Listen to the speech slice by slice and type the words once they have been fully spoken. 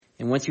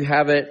And once you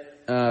have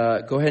it,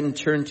 go ahead and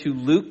turn to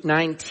Luke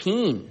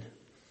 19.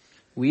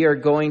 We are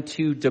going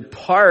to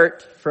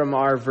depart from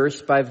our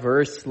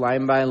verse-by-verse,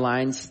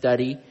 line-by-line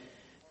study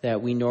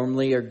that we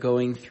normally are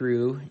going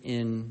through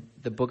in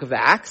the book of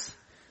Acts.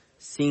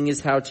 Seeing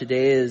as how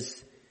today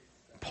is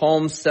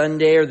Palm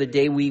Sunday, or the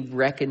day we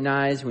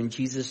recognize when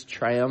Jesus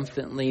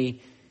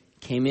triumphantly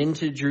came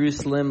into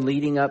Jerusalem,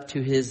 leading up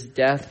to his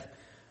death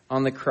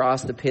on the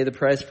cross to pay the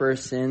price for our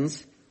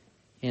sins.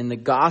 In the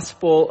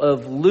Gospel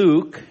of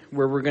Luke,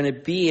 where we're going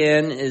to be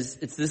in, this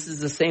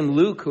is the same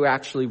Luke who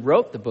actually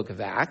wrote the book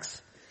of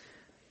Acts.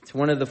 It's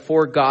one of the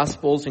 4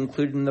 Gospels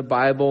included in the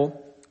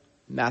Bible: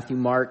 Matthew,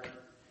 Mark,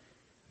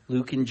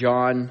 Luke, and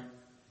John.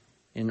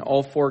 In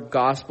all 4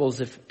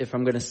 Gospels, if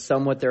I'm going to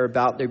sum what they're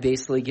about, they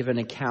basically give an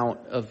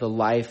account of the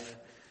life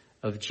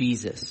of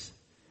Jesus.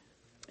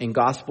 And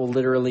gospel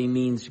literally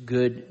means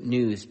good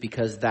news,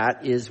 because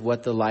that is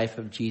what the life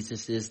of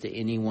Jesus is to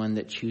anyone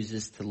that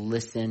chooses to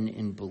listen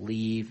and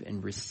believe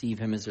and receive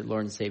him as their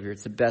Lord and Savior.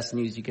 It's the best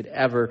news you could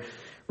ever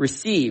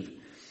receive.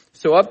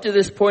 So up to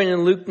this point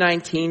in Luke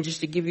 19,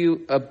 just to give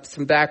you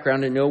some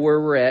background and know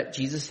where we're at,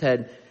 Jesus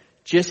had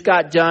just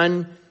got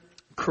done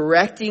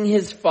correcting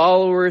his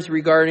followers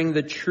regarding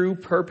the true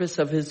purpose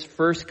of his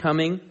first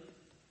coming,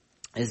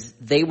 as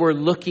they were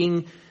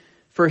looking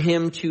for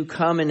him to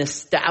come and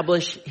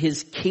establish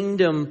his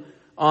kingdom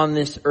on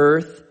this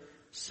earth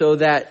so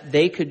that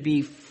they could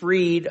be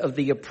freed of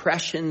the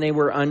oppression they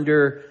were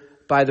under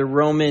by the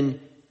Roman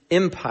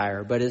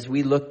Empire. But as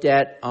we looked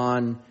at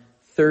on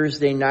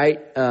Thursday night,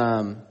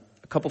 a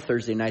couple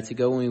Thursday nights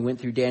ago when we went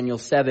through Daniel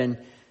 7,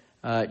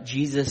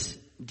 Jesus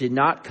did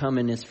not come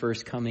in his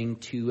first coming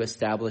to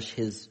establish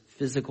his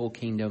physical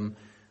kingdom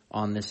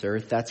on this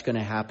earth. That's going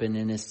to happen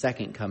in his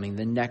second coming,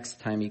 the next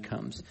time he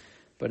comes.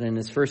 But in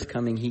his first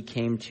coming, he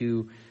came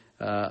to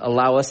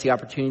allow us the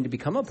opportunity to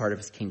become a part of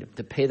his kingdom,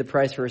 to pay the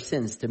price for our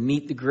sins, to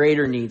meet the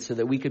greater needs so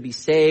that we could be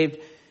saved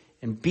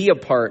and be a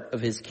part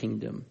of his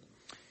kingdom.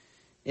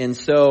 And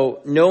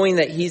so, knowing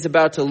that he's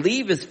about to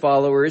leave his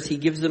followers, he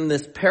gives them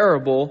this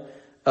parable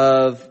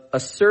of a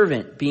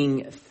servant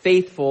being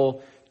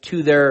faithful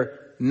to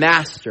their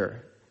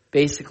master.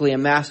 Basically, a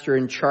master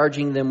in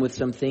charging them with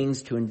some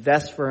things to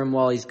invest for him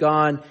while he's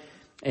gone.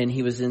 And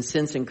he was in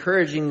sense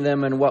encouraging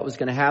them on what was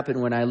going to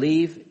happen when I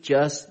leave.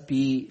 Just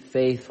be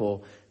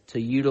faithful to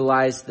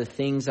utilize the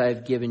things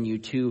I've given you,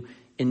 to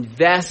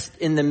invest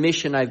in the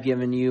mission I've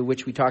given you,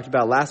 which we talked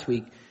about last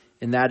week.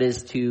 And that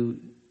is to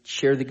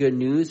share the good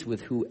news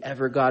with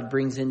whoever God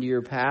brings into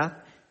your path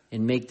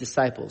and make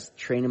disciples.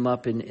 Train them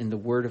up in the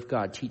Word of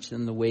God. Teach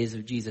them the ways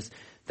of Jesus.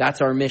 That's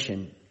our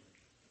mission.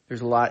 There's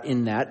a lot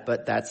in that,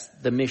 but that's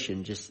the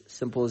mission. Just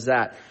simple as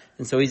that.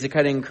 And so he's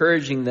kind of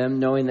encouraging them,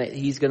 knowing that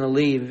he's going to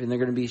leave and they're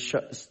going to be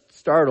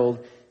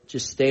startled.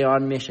 Just stay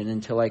on mission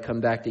until I come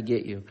back to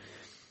get you.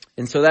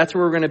 And so that's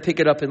where we're going to pick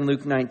it up in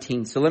Luke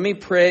 19. So let me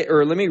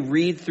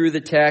read through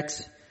the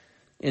text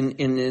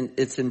in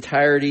its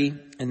entirety,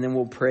 and then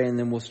we'll pray, and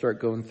then we'll start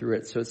going through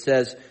it. So it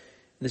says,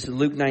 this is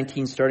Luke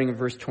 19, starting in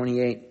verse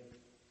 28.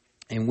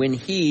 And when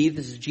he,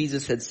 this is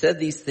Jesus, had said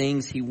these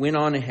things, he went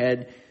on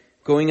ahead,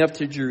 going up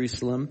to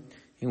Jerusalem.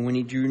 And when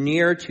he drew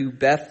near to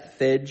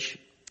Bethphage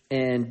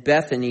and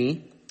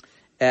Bethany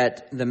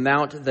at the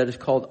mount that is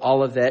called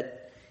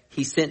Olivet,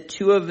 he sent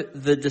 2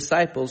 of the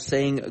disciples,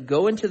 saying,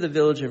 go into the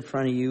village in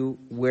front of you,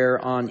 where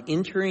on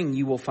entering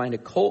you will find a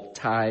colt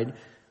tied,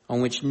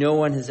 on which no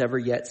one has ever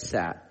yet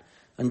sat.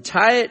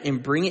 Untie it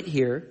and bring it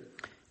here.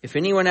 If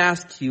anyone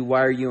asks you,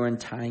 why are you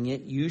untying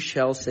it? You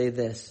shall say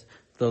this,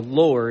 the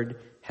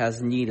Lord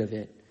has need of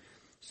it.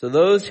 So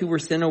those who were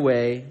sent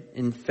away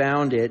and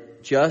found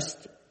it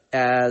just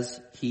as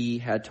he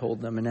had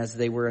told them. And as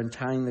they were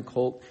untying the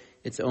colt,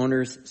 its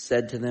owners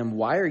said to them,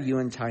 why are you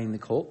untying the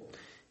colt?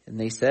 And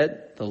they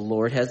said, the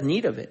Lord has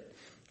need of it.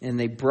 And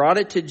they brought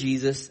it to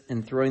Jesus,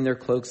 and throwing their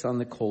cloaks on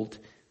the colt,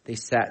 they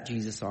sat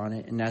Jesus on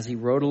it. And as he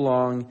rode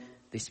along,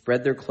 they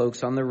spread their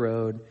cloaks on the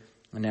road.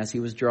 And as he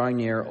was drawing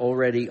near,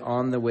 already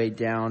on the way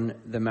down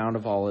the Mount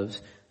of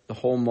Olives, the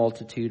whole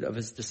multitude of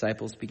his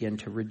disciples began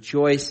to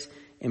rejoice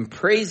and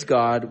praise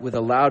God with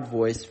a loud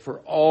voice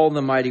for all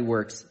the mighty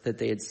works that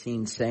they had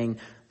seen, saying,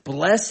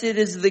 blessed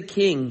is the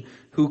King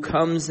who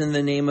comes in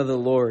the name of the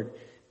Lord.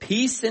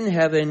 Peace in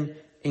heaven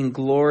and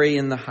glory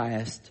in the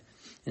highest.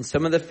 And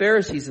some of the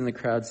Pharisees in the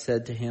crowd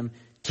said to him,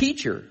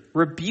 Teacher,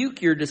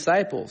 rebuke your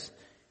disciples.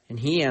 And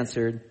he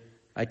answered,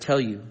 I tell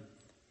you,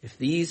 if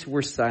these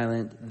were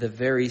silent, the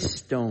very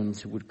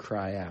stones would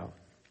cry out.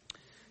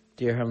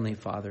 Dear Heavenly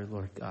Father,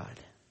 Lord God,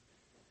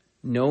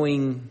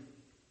 knowing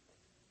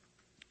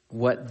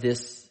what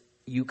this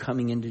you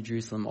coming into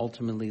Jerusalem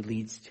ultimately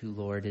leads to,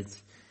 Lord,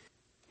 it's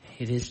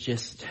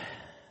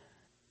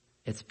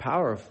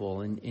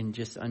powerful in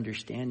just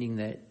understanding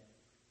that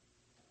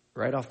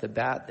right off the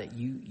bat that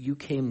you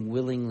came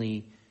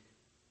willingly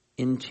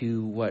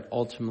into what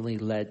ultimately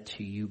led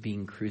to you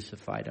being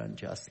crucified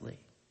unjustly.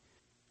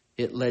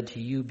 It led to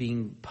you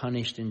being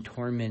punished and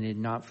tormented,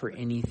 not for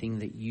anything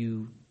that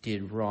you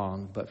did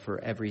wrong, but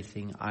for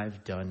everything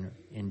I've done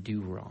and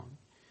do wrong.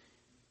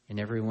 and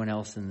everyone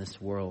else in this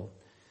world.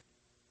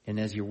 And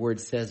as your word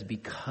says,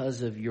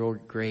 because of your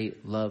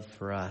great love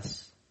for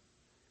us,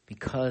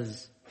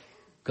 because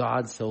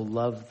God so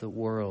loved the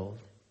world,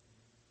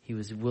 he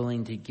was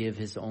willing to give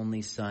his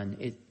only son.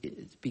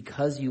 It's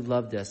because you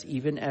loved us,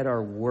 even at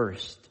our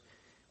worst,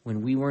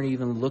 when we weren't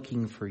even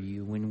looking for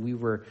you, when we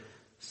were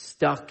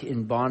stuck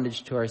in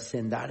bondage to our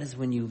sin. That is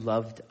when you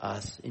loved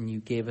us, and you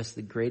gave us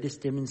the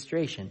greatest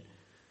demonstration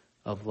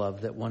of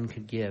love that one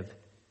could give.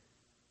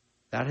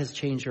 That has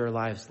changed our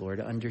lives, Lord,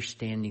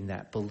 understanding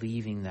that,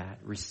 believing that,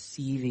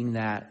 receiving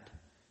that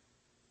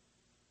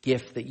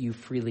gift that you've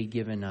freely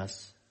given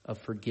us of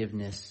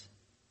forgiveness.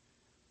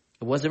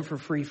 It wasn't for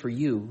free for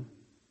you.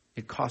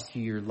 It cost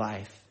you your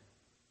life.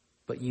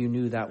 But you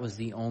knew that was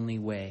the only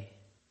way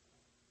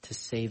to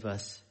save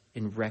us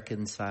and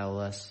reconcile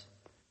us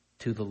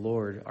to the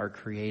Lord, our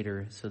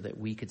Creator, so that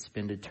we could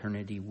spend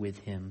eternity with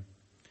him.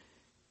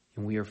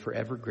 And we are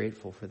forever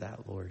grateful for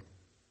that, Lord.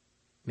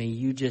 May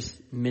you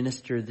just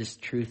minister this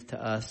truth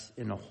to us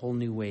in a whole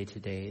new way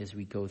today as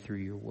we go through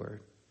your word.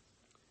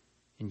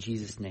 In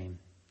Jesus' name,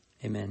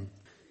 amen.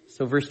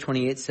 So verse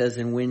 28 says,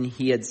 and when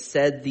he had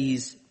said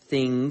these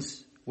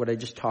things, what I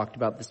just talked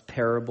about, this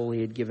parable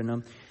he had given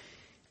them,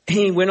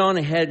 he went on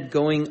ahead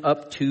going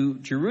up to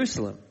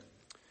Jerusalem.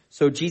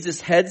 So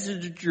Jesus heads to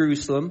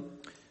Jerusalem.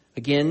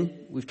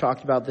 Again, we've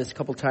talked about this a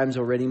couple times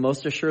already.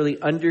 Most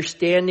assuredly,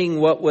 understanding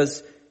what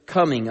was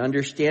coming,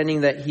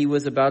 understanding that he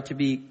was about to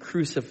be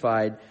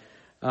crucified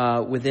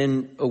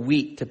within a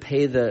week to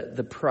pay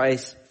the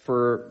price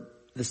for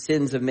the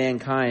sins of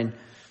mankind.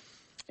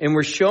 And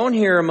we're shown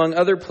here, among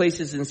other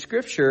places in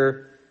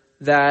Scripture,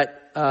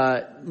 that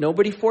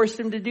nobody forced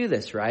him to do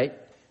this, right?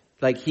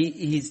 Like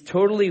he's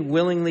totally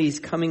willingly, he's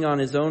coming on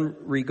his own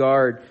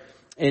regard.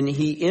 And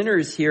he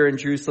enters here in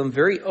Jerusalem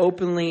very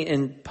openly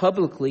and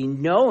publicly,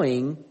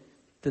 knowing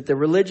that the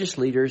religious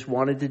leaders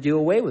wanted to do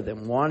away with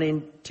him,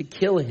 wanting to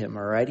kill him,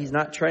 all right? He's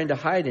not trying to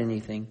hide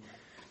anything.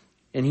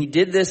 And he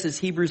did this, as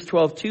Hebrews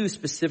 12:2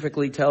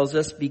 specifically tells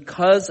us,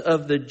 because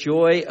of the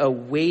joy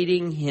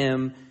awaiting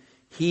him,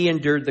 he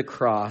endured the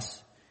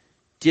cross,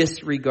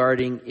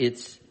 disregarding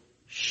its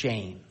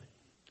shame.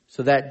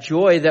 So that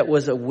joy that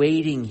was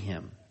awaiting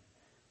him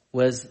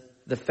was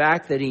the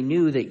fact that he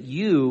knew that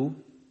you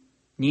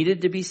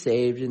needed to be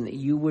saved and that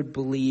you would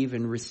believe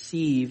and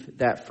receive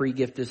that free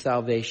gift of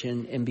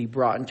salvation and be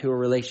brought into a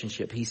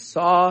relationship. He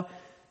saw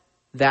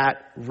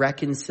that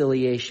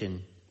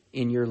reconciliation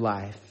in your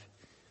life.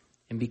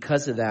 And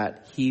because of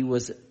that, he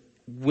was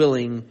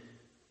willing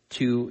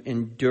to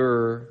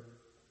endure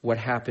what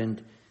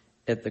happened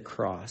at the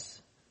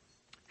cross.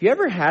 Have you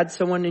ever had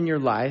someone in your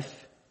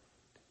life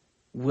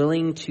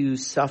willing to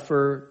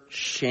suffer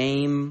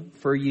shame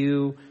for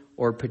you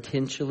or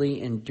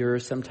potentially endure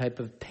some type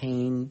of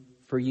pain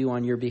for you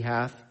on your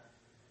behalf?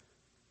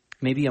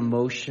 Maybe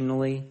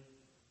emotionally,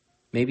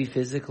 maybe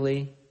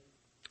physically.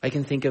 I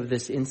can think of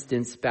this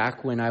instance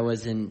back when I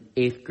was in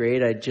 8th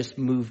grade. I just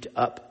moved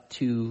up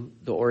to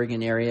the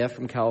Oregon area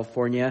from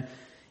California,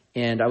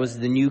 and I was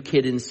the new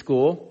kid in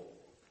school.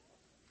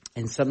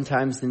 And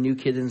sometimes the new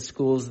kid in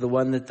school is the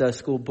one that the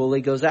school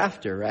bully goes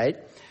after, right?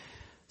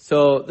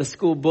 So the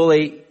school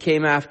bully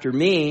came after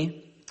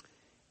me,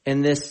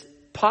 and this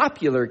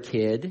popular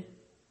kid,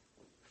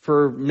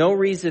 for no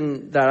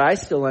reason that I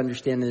still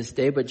understand to this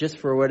day, but just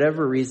for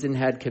whatever reason,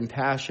 had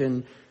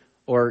compassion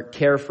or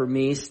care for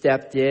me,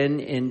 stepped in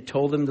and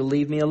told him to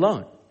leave me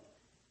alone.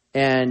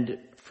 And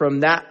from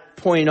that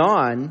point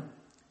on,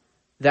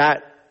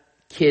 that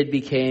kid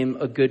became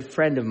a good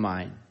friend of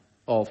mine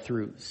all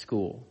through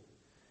school.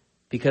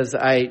 Because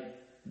I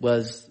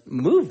was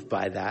moved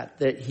by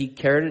that he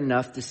cared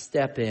enough to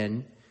step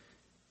in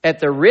at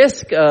the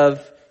risk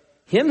of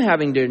him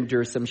having to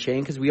endure some shame,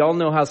 because we all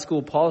know how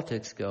school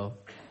politics go.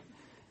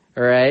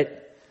 All right?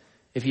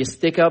 If you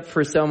stick up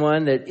for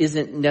someone that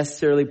isn't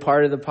necessarily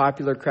part of the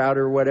popular crowd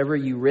or whatever,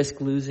 you risk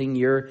losing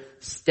your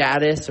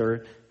status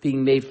or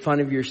being made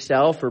fun of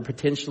yourself or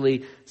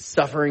potentially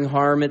suffering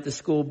harm at the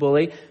school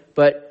bully.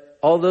 But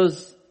all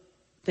those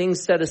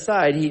things set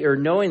aside,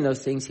 knowing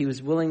those things, he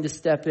was willing to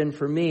step in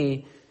for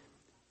me.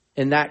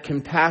 And that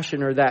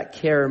compassion or that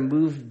care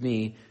moved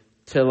me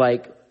to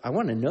I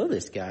want to know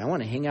this guy. I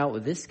want to hang out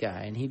with this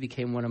guy. And he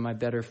became one of my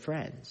better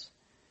friends.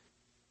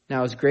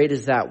 Now, as great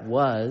as that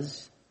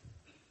was,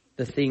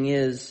 the thing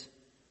is,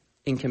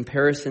 in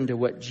comparison to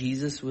what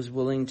Jesus was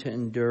willing to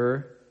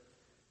endure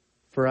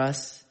for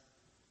us,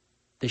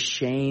 the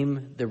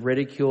shame, the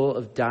ridicule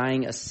of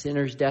dying a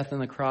sinner's death on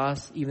the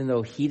cross, even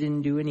though he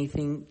didn't do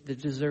anything to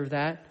deserve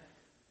that,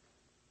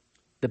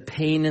 the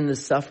pain and the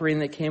suffering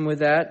that came with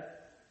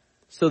that,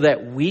 so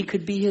that we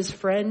could be his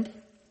friend,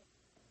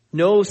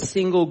 no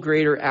single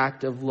greater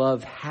act of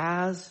love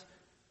has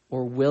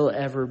or will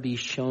ever be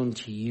shown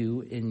to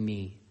you and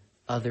me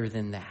other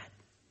than that.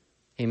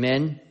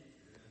 Amen?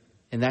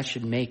 And that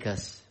should make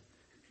us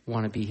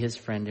want to be his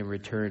friend in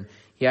return.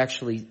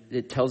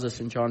 It tells us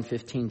in John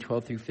 15,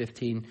 12 through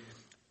 15,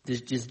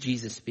 this is just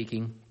Jesus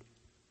speaking.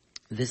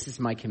 This is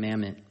my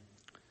commandment.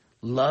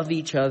 Love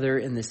each other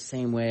in the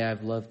same way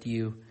I've loved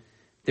you.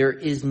 There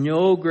is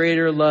no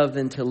greater love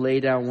than to lay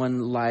down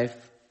one's life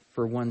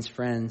for one's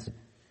friends.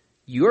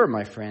 You are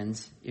my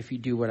friends if you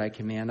do what I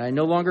command. I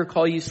no longer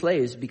call you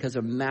slaves because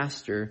a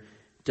master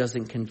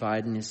doesn't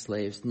confide in his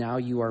slaves. Now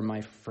you are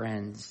my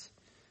friends,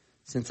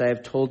 since I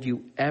have told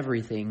you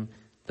everything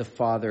the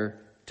Father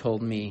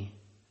told me.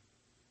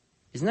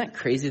 Isn't that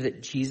crazy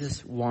that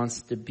Jesus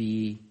wants to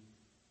be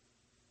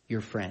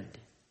your friend?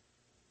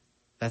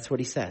 That's what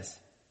he says.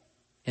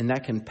 And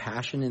that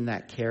compassion and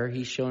that care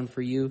he's shown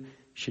for you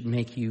should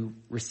make you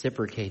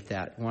reciprocate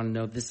that. Want to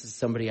know, this is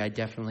somebody I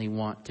definitely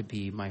want to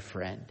be my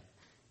friend.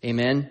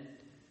 Amen?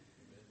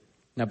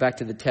 Now back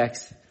to the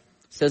text. It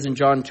says in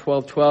John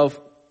 12:12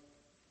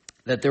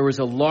 that there was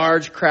a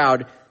large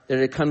crowd that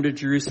had come to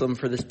Jerusalem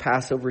for this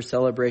Passover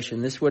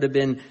celebration. This would have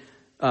been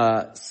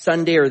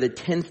Sunday or the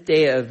 10th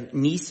day of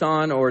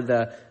Nisan, or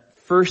the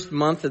first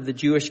month of the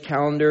Jewish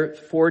calendar,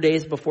 4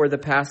 days before the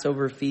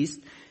Passover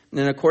feast. And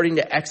then according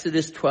to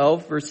Exodus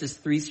 12, verses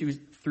 3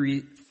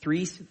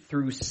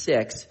 through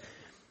 6,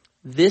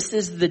 this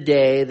is the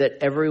day that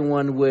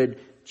everyone would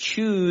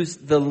choose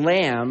the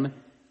lamb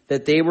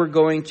that they were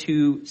going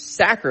to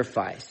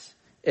sacrifice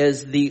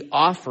as the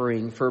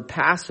offering for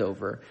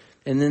Passover.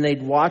 And then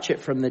they'd watch it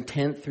from the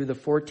 10th through the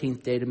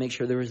 14th day to make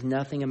sure there was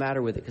nothing the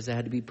matter with it, because it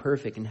had to be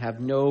perfect and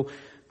have no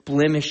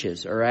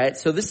blemishes. All right.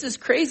 So this is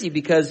crazy,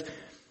 because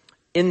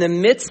in the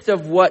midst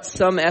of what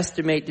some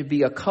estimate to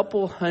be a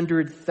couple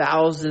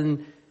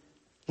 100,000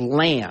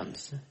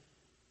 lambs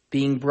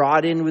being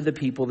brought in with the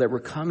people that were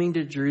coming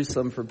to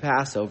Jerusalem for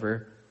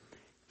Passover,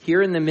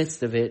 here in the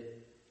midst of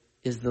it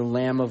is the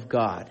Lamb of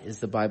God, as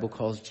the Bible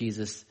calls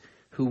Jesus,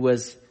 who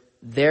was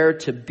there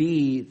to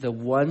be the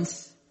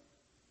once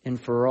and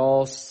for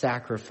all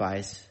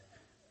sacrifice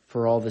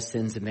for all the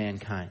sins of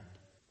mankind.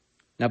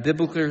 Now,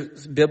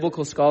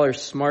 biblical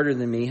scholars smarter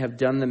than me have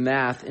done the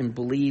math and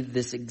believe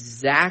this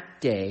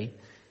exact day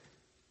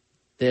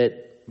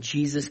that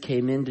Jesus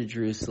came into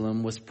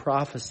Jerusalem was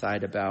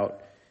prophesied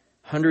about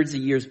hundreds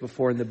of years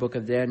before in the book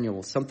of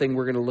Daniel. Something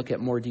we're going to look at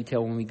more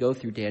detail when we go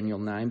through Daniel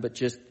 9, but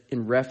just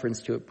in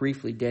reference to it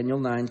briefly, Daniel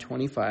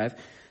 9:25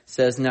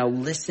 says, "Now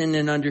listen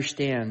and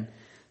understand.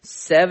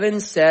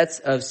 7 sets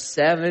of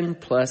 7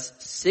 plus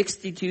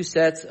 62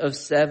 sets of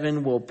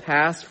 7 will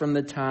pass from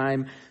the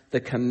time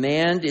the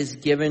command is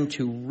given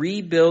to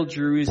rebuild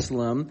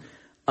Jerusalem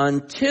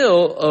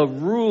until a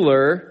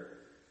ruler,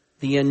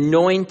 the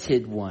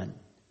anointed one,"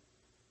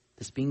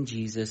 this being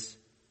Jesus,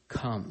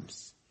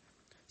 "comes."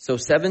 So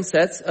 7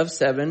 sets of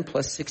 7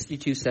 plus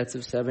 62 sets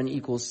of 7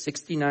 equals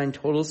 69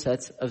 total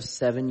sets of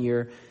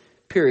 7-year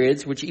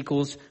periods, which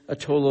equals a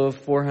total of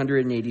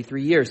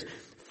 483 years.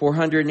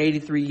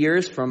 483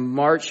 years from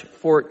March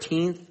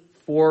 14th,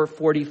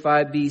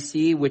 445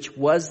 BC, which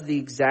was the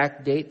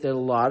exact date that a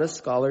lot of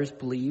scholars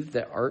believe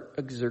that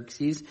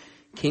Artaxerxes,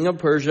 king of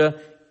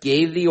Persia,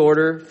 gave the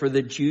order for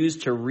the Jews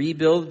to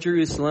rebuild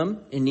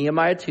Jerusalem. In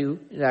Nehemiah 2,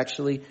 it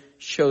actually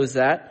shows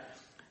that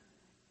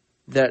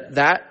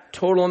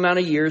total amount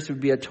of years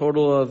would be a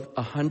total of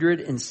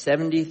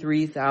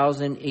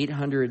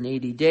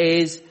 173,880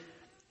 days,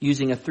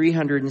 using a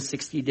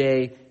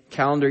 360-day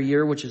calendar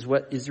year, which is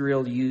what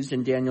Israel used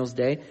in Daniel's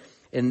day.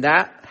 And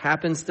that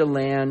happens to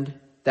land,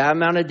 that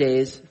amount of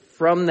days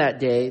from that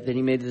day that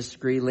he made this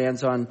decree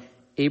lands on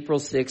April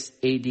 6,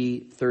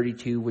 AD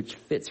 32, which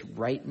fits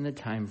right in the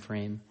time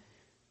frame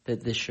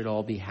that this should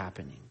all be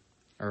happening.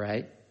 All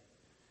right?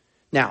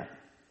 Now,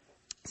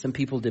 some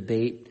people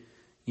debate,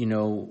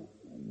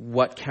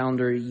 what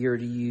calendar year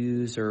to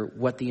use, or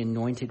what the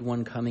anointed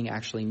one coming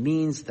actually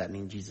means. Does that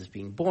mean Jesus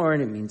being born?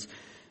 It means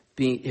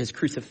his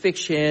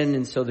crucifixion.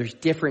 And so there's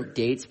different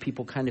dates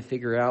people kind of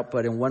figure out,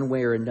 but in one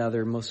way or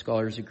another, most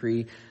scholars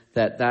agree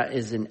that that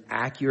is an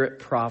accurate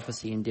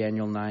prophecy in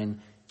Daniel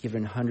 9,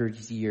 given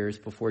hundreds of years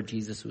before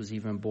Jesus was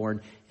even born.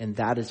 And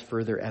that is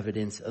further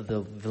evidence of the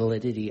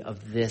validity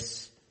of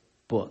this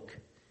book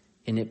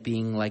and it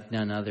being like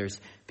none others,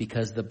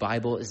 because the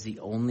Bible is the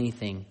only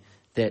thing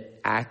that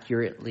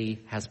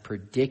accurately has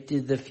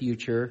predicted the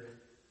future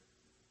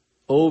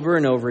over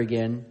and over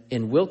again,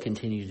 and will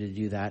continue to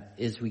do that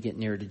as we get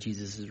nearer to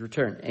Jesus'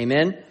 return.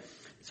 Amen?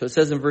 So it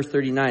says in verse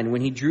 39,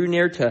 "When he drew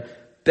near to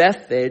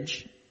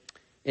Bethphage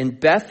in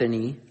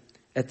Bethany,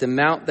 at the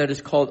mount that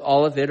is called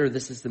Olivet," or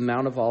this is the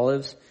Mount of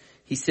Olives,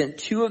 "he sent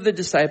 2 of the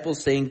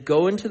disciples, saying,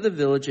 'Go into the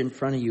village in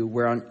front of you,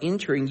 where on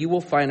entering you will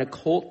find a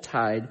colt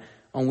tied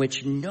on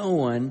which no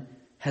one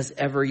has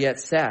ever yet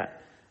sat.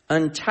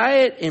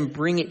 Untie it and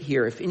bring it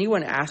here. If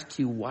anyone asks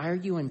you, why are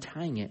you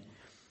untying it?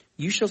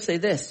 You shall say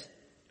this,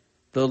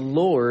 the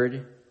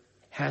Lord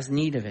has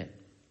need of it.'"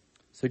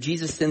 So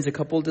Jesus sends a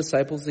couple of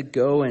disciples to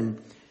go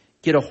and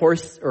get a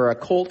horse or a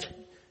colt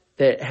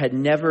that had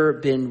never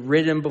been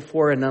ridden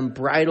before, an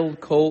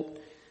unbridled colt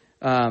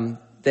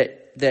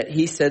that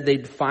he said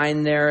they'd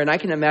find there. And I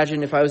can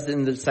imagine if I was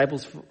in the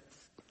disciples'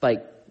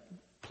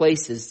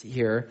 places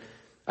here,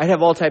 I'd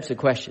have all types of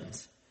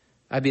questions.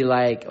 I'd be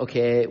like,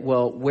 okay,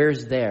 well,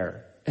 where's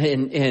there?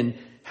 And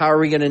how are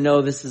we going to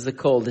know this is a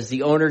colt? Is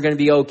the owner going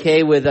to be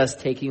okay with us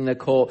taking the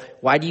colt?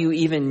 Why do you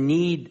even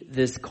need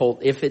this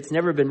colt? If it's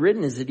never been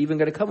ridden, is it even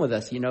going to come with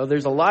us?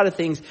 There's a lot of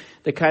things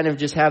that kind of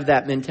just have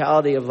that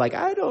mentality of like,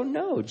 I don't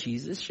know,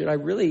 Jesus,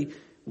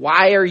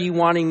 why are you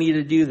wanting me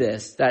to do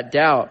this? That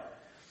doubt.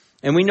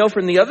 And we know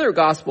from the other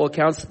gospel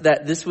accounts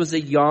that this was a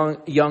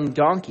young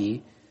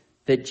donkey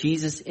that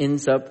Jesus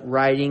ends up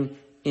riding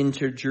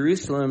into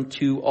Jerusalem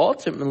to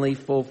ultimately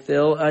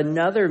fulfill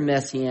another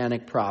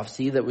messianic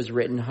prophecy that was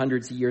written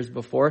hundreds of years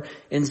before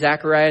in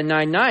Zechariah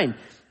 9:9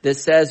 that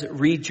says,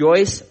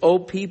 "Rejoice, O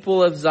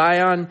people of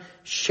Zion,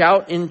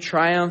 shout in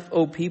triumph,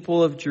 O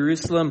people of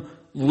Jerusalem.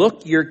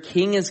 Look, your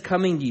king is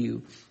coming to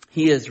you.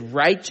 He is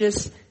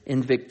righteous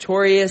and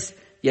victorious,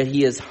 yet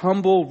he is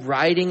humble,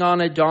 riding on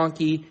a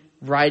donkey's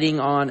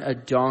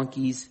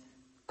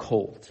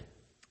colt."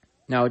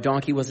 Now, a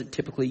donkey wasn't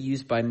typically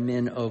used by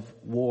men of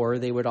war.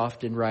 They would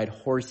often ride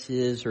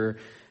horses or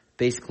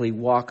basically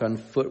walk on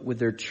foot with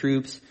their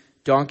troops.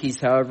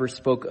 Donkeys, however,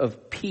 spoke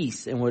of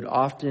peace and would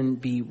often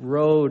be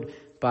rode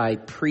by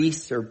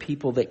priests or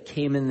people that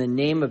came in the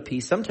name of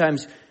peace.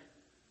 Sometimes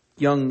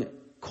young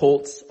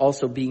colts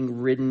also being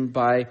ridden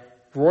by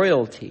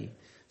royalty.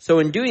 So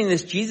in doing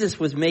this, Jesus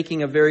was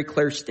making a very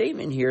clear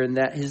statement here in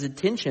that his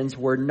intentions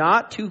were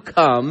not to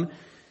come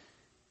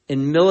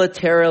and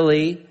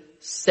militarily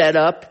set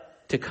up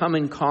to come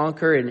and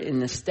conquer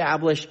and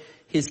establish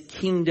his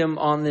kingdom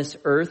on this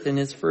earth in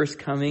his first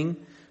coming,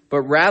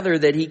 but rather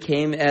that he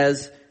came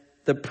as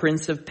the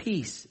Prince of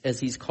Peace, as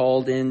he's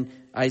called in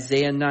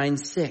Isaiah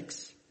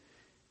 9:6.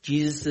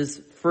 Jesus'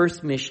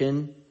 first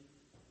mission,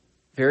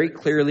 very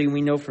clearly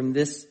we know from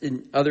this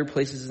and other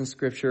places in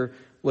Scripture,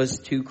 was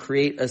to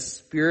create a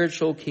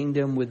spiritual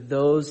kingdom with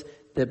those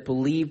that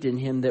believed in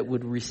him, that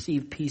would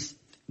receive peace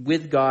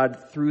with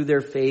God through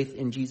their faith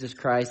in Jesus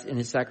Christ and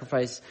his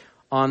sacrifice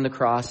on the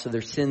cross so their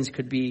sins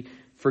could be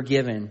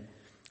forgiven.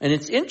 And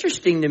it's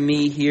interesting to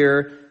me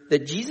here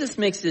that Jesus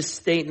makes this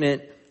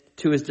statement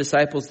to his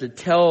disciples to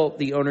tell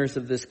the owners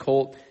of this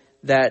colt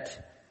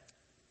that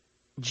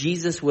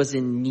Jesus was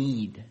in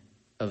need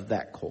of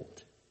that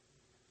colt.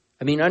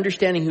 I mean,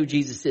 understanding who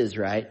Jesus is,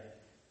 right?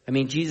 I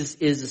mean, Jesus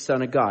is the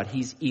Son of God.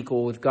 He's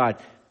equal with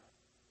God.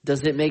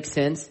 Does it make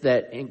sense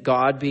that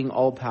God, being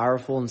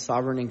all-powerful and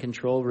sovereign and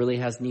control, really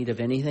has need of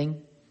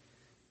anything?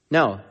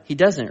 No, he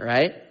doesn't,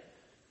 right?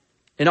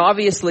 And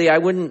obviously, I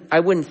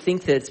wouldn't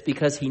think that it's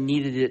because he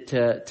needed it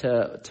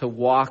to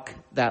walk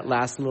that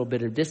last little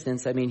bit of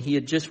distance. I mean, he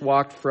had just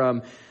walked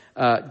from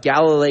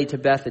Galilee to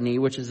Bethany,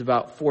 which is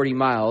about 40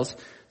 miles.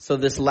 So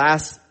this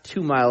last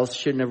 2 miles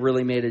shouldn't have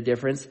really made a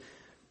difference.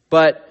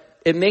 But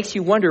it makes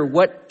you wonder,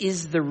 what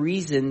is the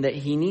reason that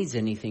he needs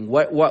anything?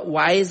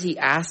 Why is he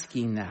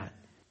asking that?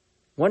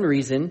 One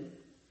reason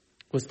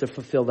was to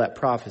fulfill that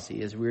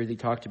prophecy, as we already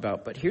talked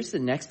about. But here's the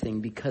next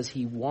thing, because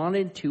he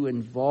wanted to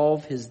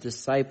involve his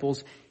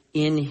disciples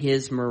in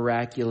his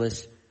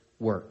miraculous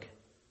work.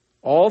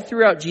 All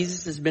throughout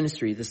Jesus'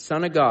 ministry, the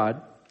Son of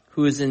God,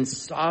 who is in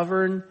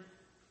sovereign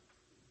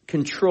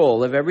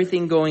control of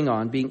everything going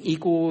on, being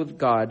equal with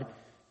God,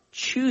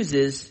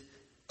 chooses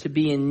to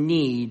be in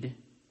need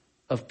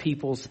of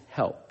people's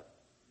help,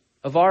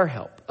 of our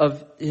help,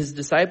 of his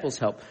disciples'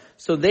 help,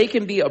 so they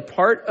can be a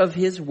part of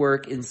his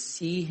work and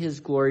see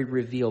his glory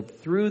revealed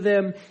through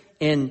them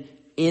and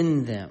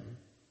in them.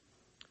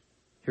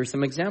 Here's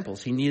some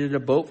examples. He needed a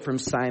boat from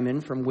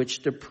Simon from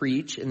which to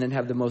preach and then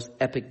have the most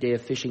epic day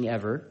of fishing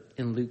ever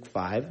in Luke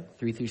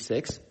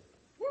 5:3-6.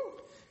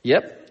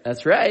 Yep,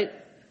 that's right.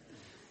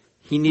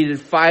 He needed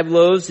 5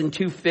 loaves and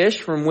 2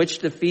 fish from which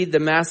to feed the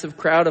massive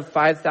crowd of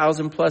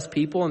 5,000 plus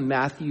people in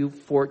Matthew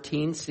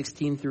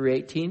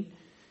 14:16-18.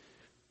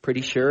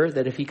 Pretty sure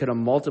that if he could have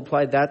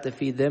multiplied that to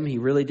feed them, he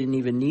really didn't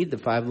even need the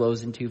 5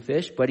 loaves and 2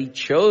 fish, but he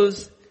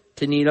chose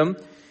to need them.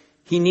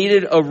 He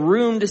needed a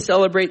room to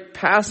celebrate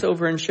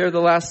Passover and share the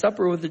Last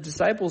Supper with the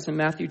disciples in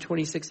Matthew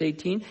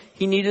 26:18.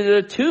 He needed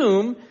a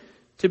tomb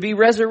to be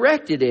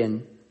resurrected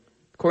in,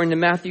 according to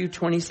Matthew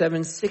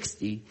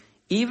 27:60.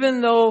 Even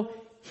though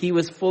he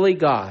was fully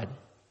God,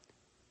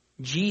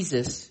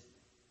 Jesus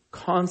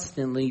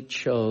constantly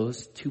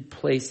chose to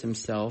place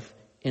himself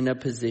in a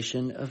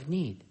position of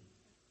need.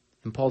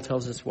 And Paul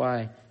tells us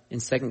why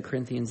in 2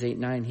 Corinthians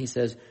 8:9. He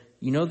says,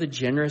 "You know the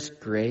generous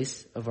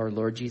grace of our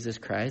Lord Jesus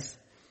Christ?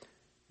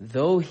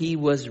 Though he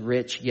was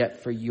rich,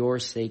 yet for your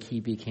sake he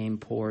became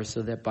poor,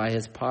 so that by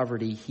his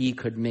poverty he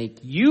could make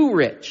you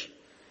rich.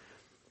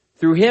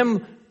 Through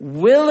him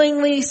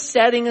willingly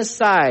setting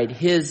aside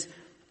his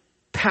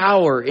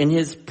power and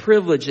his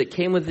privilege that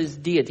came with his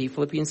deity."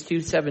 Philippians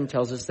 2:7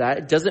 tells us that.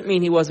 It doesn't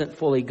mean he wasn't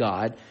fully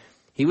God.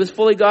 He was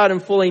fully God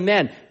and fully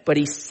man, but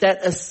he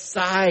set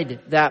aside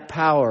that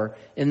power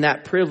and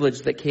that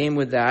privilege that came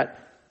with that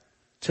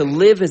to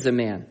live as a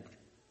man.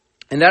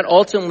 And that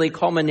ultimately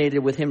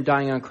culminated with him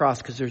dying on a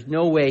cross, because there's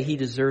no way he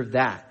deserved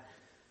that.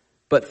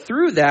 But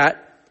through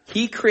that,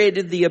 he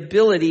created the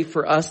ability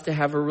for us to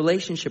have a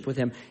relationship with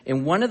him.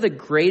 And one of the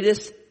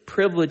greatest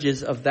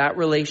privileges of that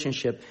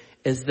relationship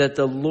is that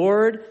the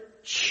Lord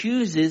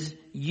chooses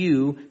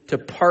you to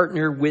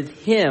partner with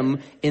him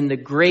in the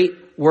great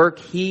work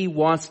he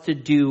wants to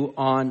do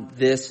on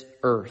this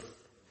earth.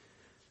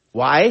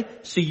 Why?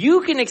 So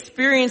you can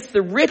experience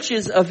the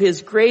riches of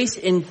his grace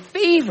and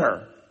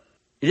favor.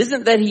 It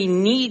isn't that he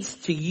needs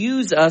to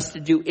use us to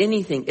do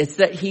anything. It's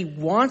that he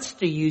wants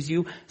to use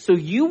you so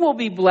you will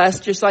be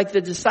blessed just like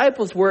the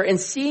disciples were and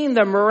seeing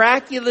the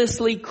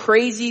miraculously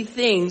crazy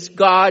things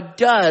God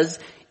does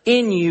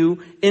in you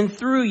and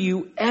through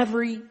you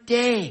every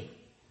day.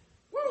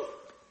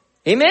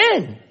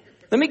 Amen.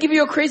 Let me give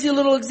you a crazy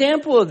little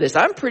example of this.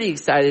 I'm pretty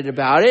excited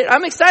about it.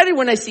 I'm excited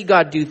when I see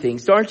God do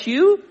things. Aren't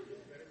you?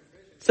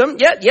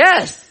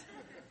 Yes.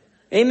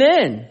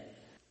 Amen.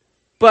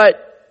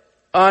 But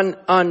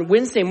on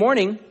Wednesday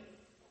morning,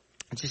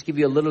 I'll just give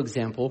you a little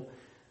example.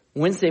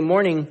 Wednesday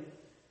morning,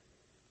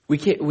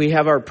 we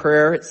have our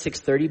prayer at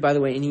 6:30. By the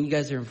way, any of you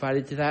guys are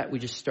invited to that. We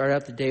just start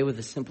out the day with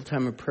a simple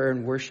time of prayer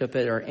and worship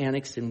at our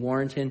annex in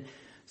Warrenton.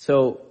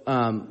 So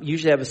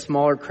usually I have a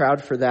smaller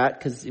crowd for that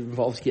because it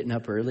involves getting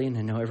up early, and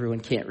I know everyone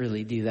can't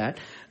really do that.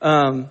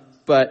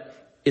 But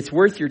it's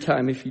worth your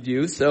time if you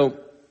do. So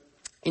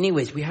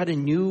anyways, we had a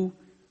new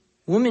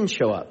woman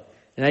show up,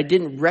 and I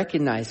didn't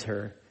recognize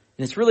her.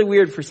 And it's really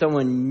weird for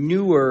someone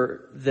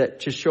newer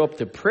that to show up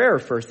to prayer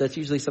first. That's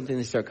usually something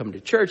they start coming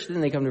to church,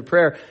 then they come to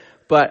prayer.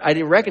 But I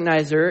didn't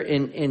recognize her,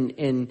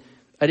 and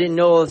I didn't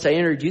know as I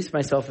introduced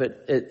myself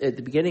at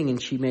the beginning,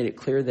 and she made it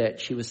clear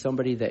that she was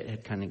somebody that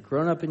had kind of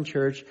grown up in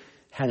church,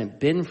 hadn't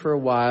been for a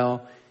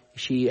while.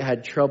 She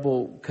had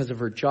trouble because of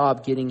her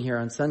job getting here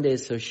on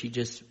Sundays, so she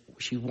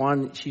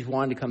wanted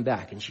to come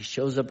back, and she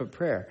shows up at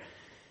prayer.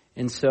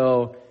 And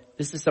so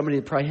this is somebody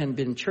that probably hadn't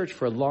been in church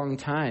for a long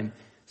time.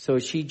 So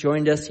she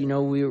joined us,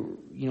 we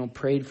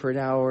prayed for an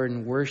hour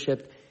and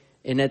worshiped.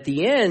 And at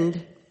the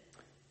end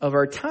of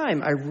our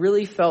time, I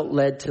really felt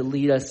led to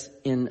lead us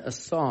in a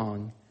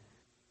song.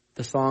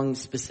 The song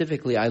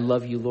specifically, I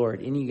Love You,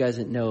 Lord. Any of you guys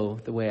that know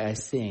the way I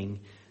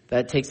sing,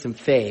 that takes some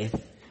faith.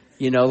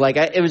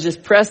 It was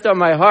just pressed on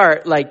my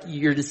heart, like,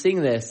 you're to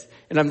sing this.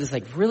 And I'm just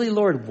like, really,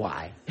 Lord,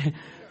 why?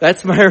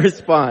 That's my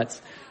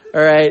response.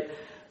 All right.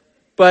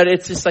 But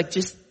it's just like,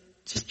 just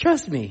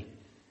trust me.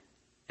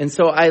 And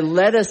so I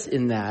led us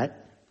in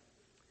that.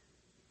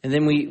 And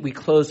then we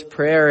closed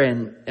prayer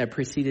and I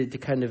proceeded to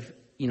kind of,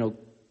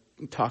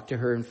 talk to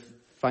her and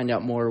find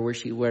out more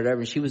whatever.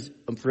 And she was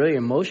really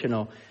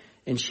emotional.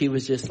 And she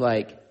was just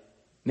like,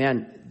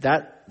 man,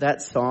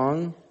 that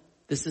song,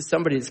 this is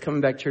somebody that's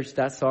coming back to church.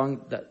 That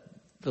song, that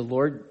the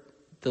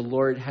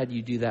Lord had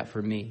you do that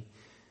for me.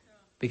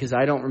 Because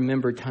I don't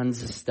remember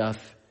tons of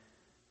stuff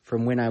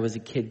from when I was a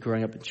kid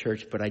growing up in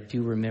church, but I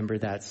do remember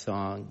that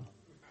song.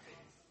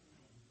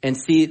 And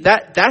see,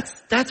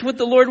 that's what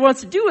the Lord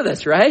wants to do with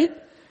us, right?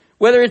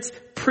 Whether it's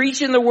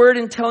preaching the word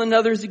and telling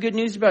others the good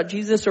news about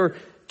Jesus, or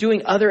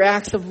doing other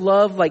acts of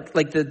love like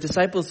the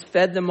disciples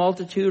fed the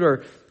multitude,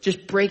 or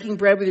just breaking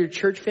bread with your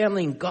church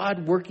family and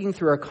God working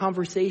through our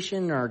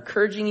conversation, or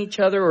encouraging each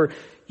other, or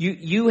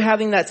you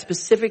having that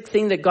specific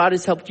thing that God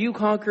has helped you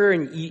conquer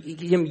and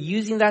him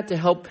using that to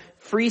help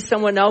free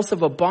someone else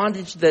of a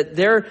bondage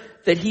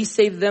that he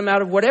saved them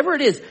out of. Whatever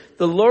it is,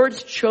 the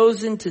Lord's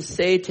chosen to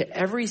say to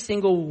every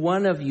single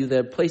one of you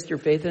that have placed your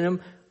faith in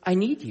him, I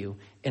need you.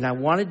 And I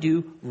want to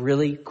do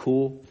really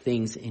cool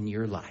things in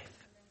your life.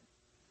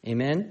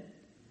 Amen?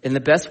 And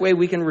the best way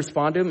we can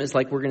respond to him is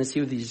like we're going to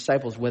see with these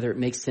disciples, whether it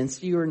makes sense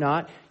to you or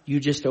not,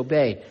 you just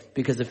obey.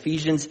 Because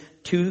Ephesians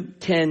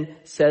 2:10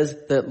 says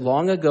that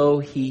long ago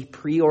he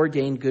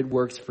preordained good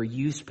works for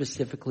you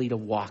specifically to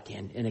walk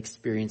in and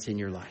experience in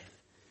your life.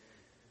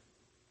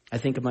 I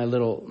think of my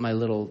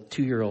little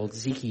 2-year-old,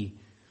 Zeke.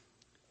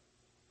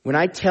 When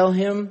I tell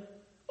him,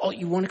 oh,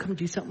 you want to come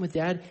do something with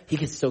Dad? He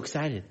gets so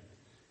excited.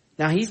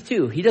 Now, he's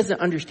 2. He doesn't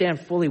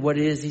understand fully what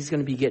it is he's going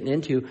to be getting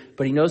into,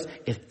 but he knows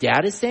if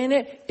Dad is saying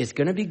it, it's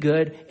going to be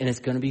good and it's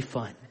going to be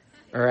fun.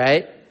 All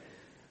right?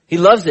 He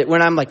loves it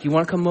when I'm like, you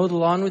want to come mow the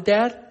lawn with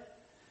Dad?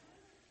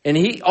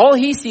 And all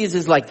he sees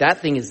is like, that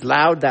thing is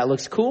loud. That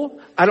looks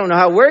cool. I don't know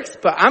how it works,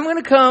 but I'm going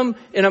to come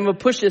and I'm going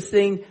to push this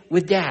thing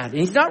with Dad. And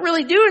he's not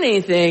really doing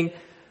anything,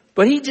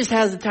 but he just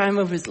has the time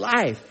of his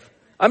life.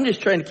 I'm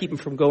just trying to keep him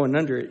from going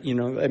under it,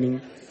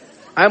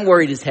 I'm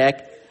worried as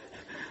heck.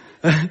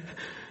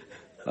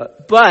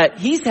 But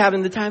he's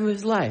having the time of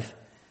his life.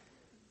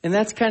 And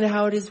that's kind of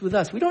how it is with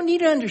us. We don't need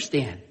to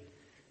understand.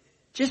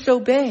 Just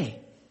obey.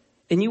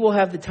 And you will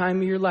have the time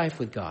of your life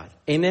with God.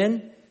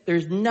 Amen?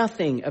 There's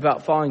nothing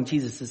about following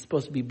Jesus that's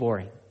supposed to be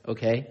boring.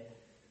 Okay?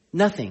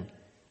 Nothing.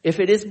 If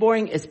it is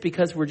boring, it's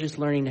because we're just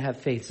learning to have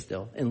faith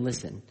still and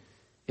listen.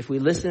 If we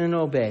listen and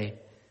obey,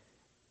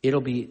 it'll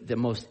be the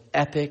most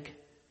epic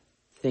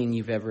thing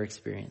you've ever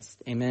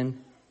experienced. Amen?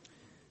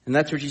 And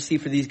that's what you see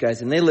for these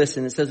guys. And they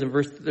listen. It says in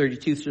verse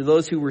 32, so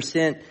those who were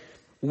sent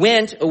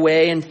went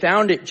away and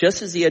found it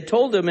just as he had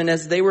told them. And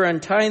as they were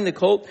untying the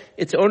colt,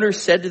 its owner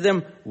said to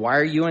them, why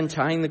are you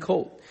untying the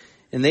colt?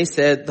 And they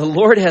said, the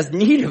Lord has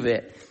need of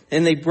it.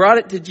 And they brought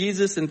it to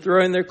Jesus, and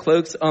throwing their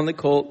cloaks on the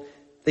colt,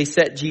 they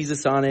set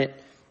Jesus on it.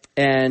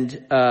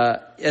 And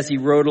as he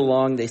rode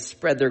along, they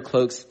spread their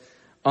cloaks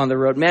on the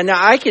road. Man, now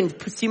I can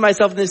see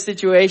myself in this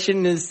situation,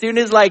 and as soon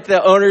as like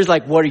the owner's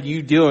like, what are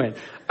you doing?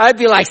 I'd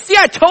be like, see,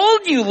 I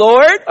told you,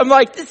 Lord. I'm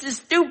like, this is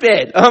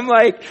stupid. I'm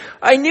like,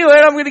 I knew it.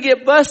 I'm going to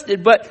get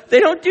busted. But they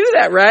don't do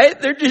that,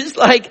 right? They're just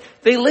like,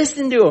 they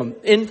listen to him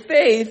in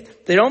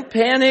faith. They don't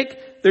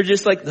panic. They're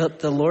just like,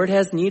 the Lord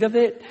has need of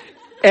it.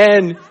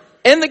 And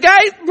the guy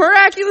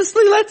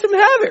miraculously lets him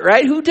have it,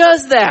 right? Who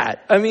does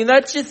that? I mean,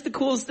 that's just the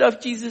cool stuff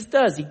Jesus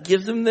does. He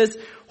gives him this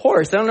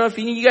horse. I don't know if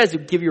you guys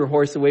would give your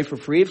horse away for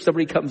free if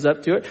somebody comes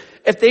up to it.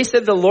 If they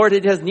said the Lord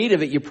has need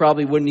of it, you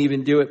probably wouldn't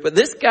even do it. But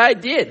this guy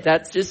did.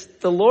 That's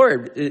just the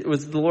Lord. It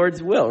was the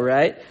Lord's will,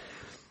 right?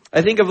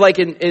 I think of like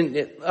in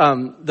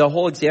the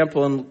whole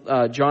example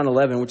in John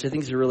 11, which I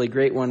think is a really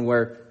great one,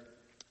 where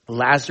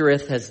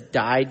Lazarus has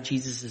died,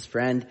 Jesus'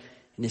 friend,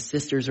 and his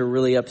sisters are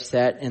really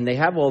upset, and they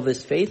have all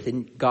this faith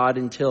in God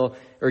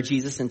or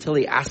Jesus until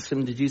he asks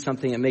them to do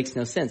something that makes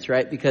no sense,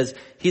 right? Because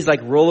he's like,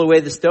 roll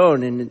away the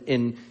stone,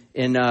 and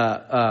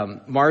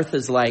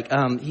Martha's like,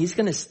 he's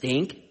gonna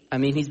stink. I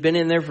mean, he's been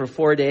in there for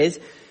 4 days.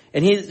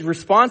 And his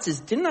response is,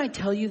 didn't I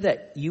tell you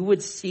that you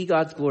would see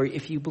God's glory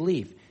if you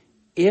believe?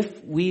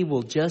 If we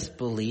will just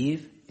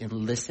believe and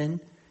listen,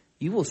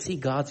 you will see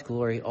God's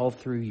glory all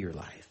through your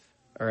life.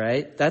 All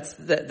right? That's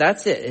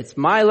it. It's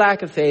my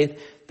lack of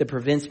faith that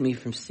prevents me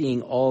from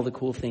seeing all the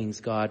cool things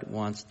God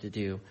wants to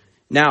do.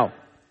 Now,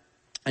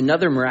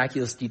 another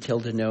miraculous detail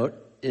to note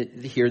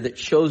here that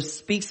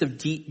speaks of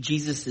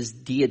Jesus'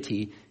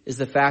 deity is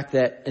the fact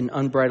that an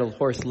unbridled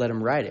horse let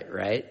him ride it,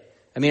 right?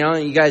 I mean, I don't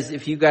know, you guys,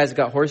 if you guys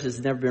got horses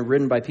that never been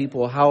ridden by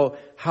people, how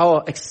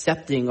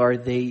accepting are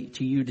they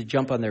to you to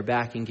jump on their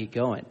back and get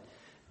going?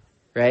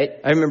 Right?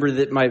 I remember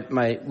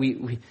that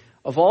we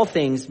of all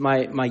things,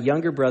 my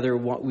younger brother,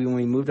 when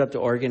we moved up to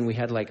Oregon, we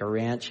had like a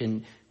ranch,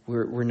 and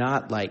we're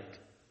not like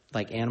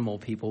animal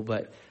people,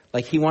 but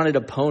like he wanted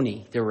a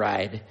pony to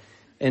ride.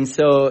 And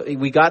so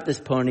we got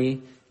this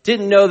pony.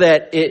 Didn't know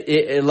that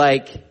it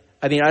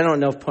I mean, I don't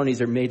know if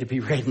ponies are made to be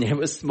ridden. It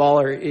was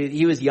smaller.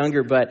 He was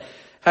younger, but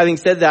having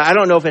said that, I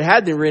don't know if it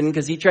had been ridden,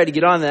 because he tried to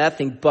get on that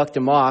thing, bucked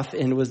him off,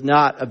 and was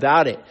not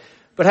about it.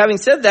 But having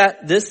said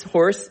that, this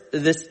horse,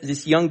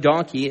 this young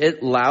donkey,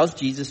 it allows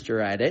Jesus to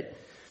ride it.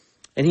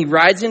 And he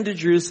rides into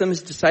Jerusalem,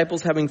 his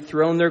disciples having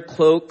thrown their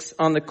cloaks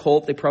on the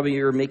colt. They probably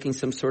are making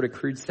some sort of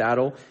crude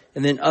saddle.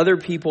 And then other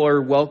people are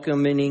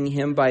welcoming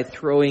him by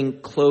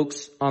throwing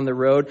cloaks on the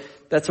road.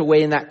 That's a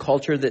way in that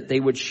culture that they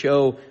would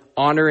show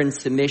honor and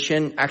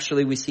submission.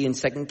 Actually, we see in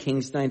 2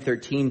 Kings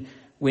 9:13,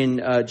 when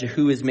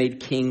Jehu is made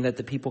king, that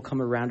the people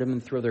come around him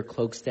and throw their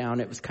cloaks down.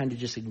 It was kind of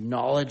just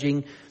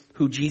acknowledging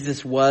who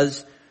Jesus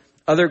was.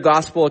 Other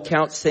gospel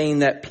accounts saying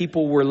that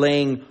people were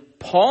laying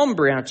palm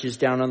branches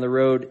down on the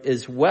road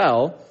as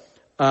well.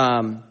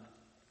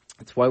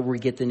 That's why we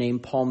get the name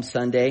Palm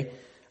Sunday.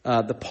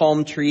 The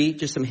palm tree,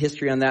 just some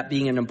history on that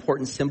being an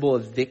important symbol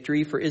of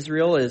victory for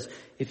Israel. Is,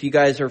 if you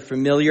guys are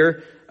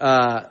familiar,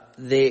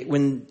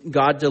 when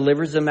God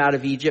delivers them out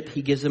of Egypt,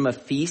 he gives them a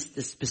feast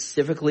to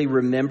specifically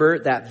remember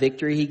that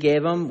victory he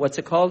gave them. What's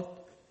it called?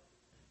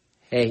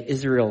 Hey,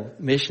 Israel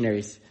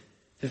missionaries.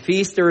 The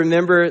feast to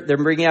remember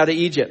them bringing out of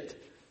Egypt.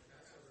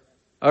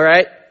 All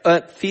right.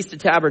 Feast of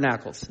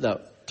Tabernacles,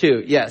 though,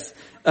 too. Yes.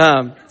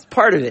 It's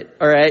part of it.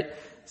 All right.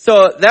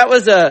 So that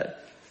was a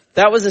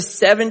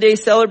 7-day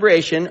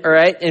celebration. All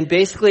right. And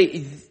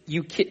basically,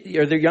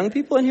 are there young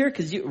people in here?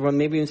 Well,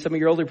 maybe even some of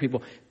your older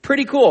people.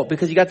 Pretty cool,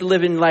 because you got to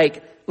live in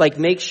like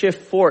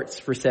makeshift forts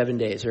for 7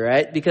 days. All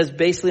right. Because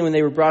basically when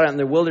they were brought out in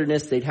the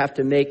wilderness, they'd have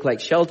to make like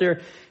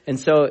shelter. And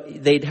so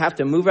they'd have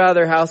to move out of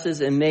their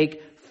houses and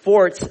make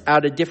forts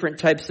out of different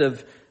types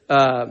of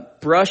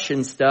brush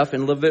and stuff.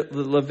 And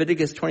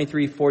Leviticus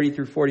 23:40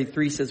 through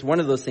 43 says one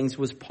of those things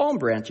was palm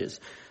branches.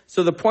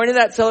 So the point of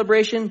that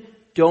celebration,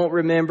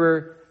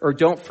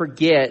 don't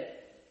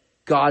forget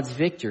God's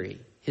victory,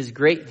 his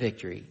great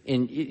victory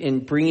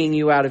in bringing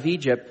you out of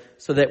Egypt,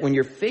 so that when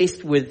you're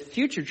faced with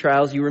future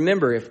trials, you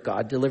remember, if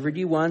God delivered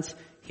you once,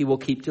 he will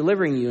keep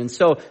delivering you. And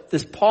so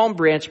this palm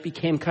branch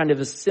became kind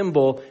of a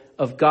symbol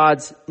of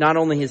God's, not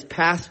only his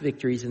past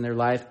victories in their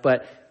life,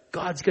 but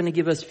God's going to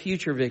give us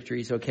future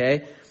victories,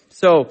 okay?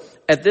 So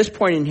at this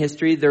point in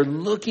history, they're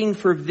looking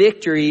for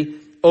victory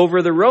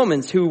over the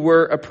Romans who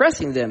were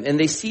oppressing them. And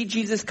they see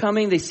Jesus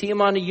coming. They see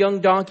him on a young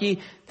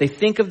donkey. They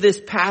think of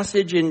this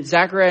passage in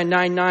Zechariah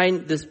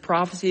 9:9, this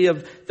prophecy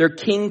of their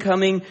king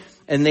coming.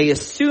 And they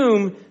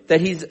assume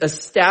that he's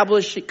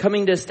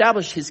coming to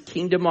establish his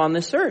kingdom on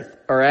this earth.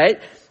 All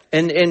right.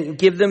 And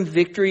give them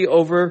victory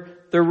over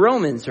the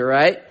Romans. All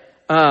right.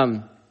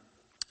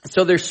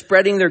 So they're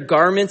spreading their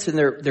garments and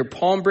their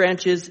palm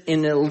branches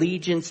in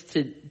allegiance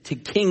to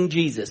King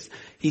Jesus.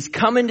 He's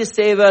coming to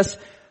save us.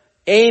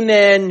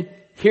 Amen.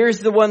 Here's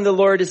the one the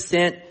Lord has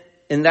sent.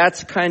 And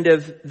that's kind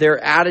of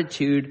their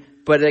attitude.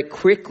 But it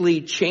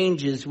quickly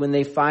changes when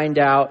they find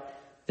out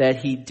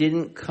that he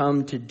didn't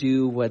come to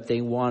do what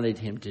they wanted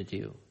him to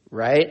do.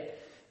 Right?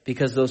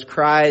 Because those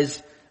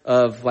cries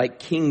of like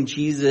King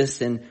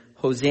Jesus and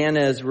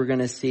Hosanna, as we're going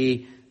to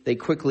see, they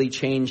quickly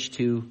change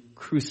to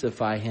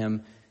crucify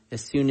him.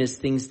 as soon as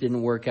things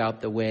didn't work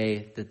out the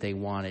way that they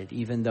wanted,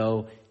 even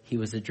though he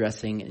was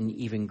addressing an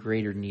even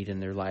greater need in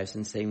their lives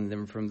and saving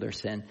them from their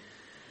sin.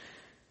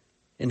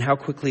 And how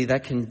quickly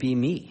that can be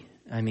me.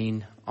 I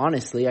mean,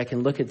 honestly, I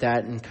can look at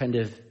that and kind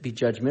of be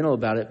judgmental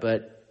about it,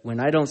 but when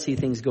I don't see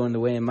things going the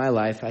way in my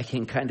life, I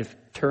can kind of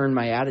turn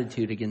my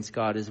attitude against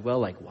God as well.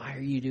 Like, why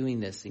are you doing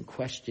this? And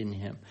question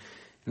him.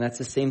 And that's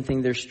the same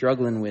thing they're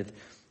struggling with.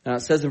 Now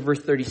it says in verse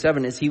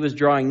 37, as he was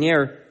drawing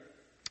near,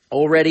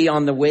 already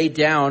on the way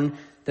down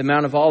the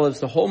Mount of Olives,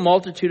 the whole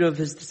multitude of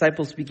his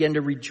disciples began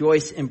to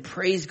rejoice and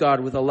praise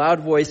God with a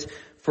loud voice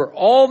for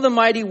all the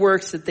mighty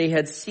works that they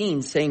had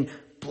seen, saying,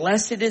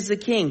 blessed is the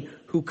King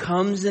who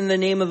comes in the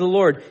name of the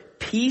Lord.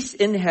 Peace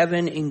in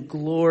heaven and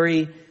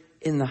glory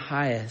in the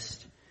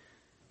highest.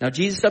 Now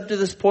Jesus, up to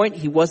this point,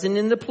 he wasn't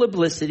into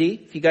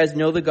publicity. If you guys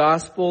know the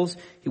Gospels,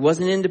 he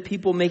wasn't into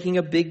people making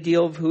a big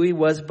deal of who he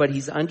was, but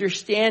he's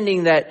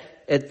understanding that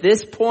at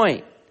this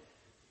point,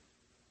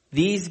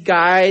 these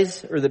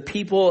guys, or the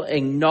people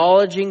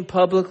acknowledging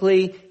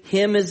publicly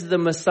him as the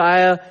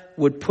Messiah,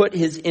 would put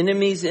his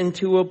enemies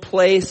into a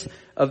place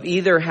of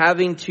either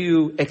having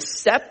to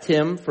accept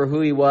him for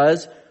who he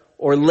was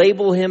or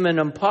label him an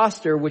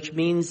imposter, which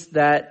means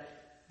that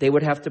they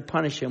would have to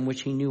punish him,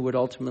 which he knew would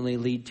ultimately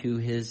lead to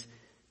his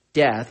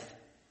death,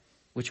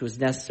 which was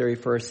necessary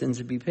for our sins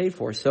to be paid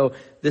for. So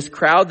this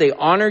crowd, they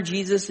honor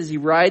Jesus as he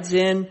rides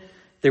in.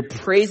 They're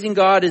praising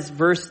God, as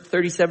verse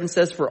 37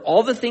 says, for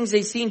all the things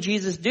they've seen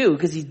Jesus do,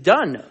 because he's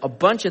done a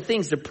bunch of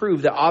things to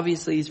prove that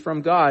obviously he's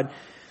from God.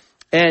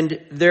 And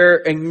they're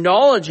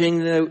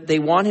acknowledging that they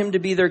want him to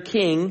be their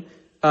king.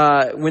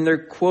 When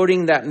they're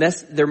quoting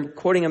they're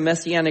quoting a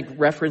messianic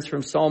reference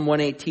from Psalm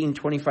 118,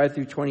 25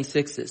 through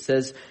 26. It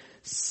says,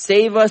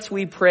 save us,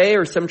 we pray,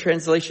 or some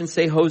translations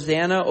say,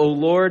 Hosanna, O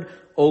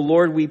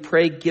Lord, we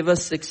pray, give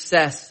us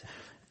success.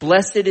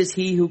 Blessed is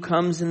he who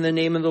comes in the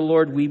name of the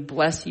Lord. We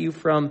bless you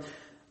from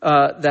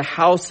the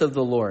house of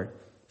the Lord.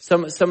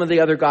 Some of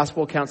the other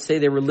gospel accounts say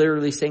they were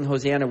literally saying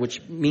Hosanna,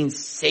 which means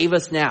save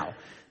us now.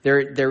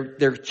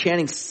 They're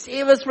chanting,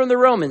 save us from the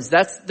Romans.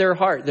 That's their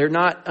heart. They're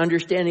not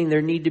understanding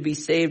their need to be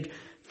saved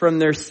from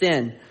their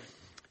sin.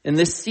 And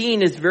this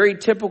scene is very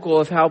typical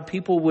of how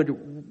people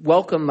would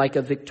welcome like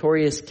a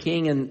victorious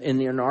king and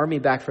an army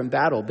back from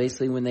battle.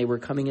 Basically, when they were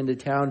coming into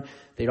town,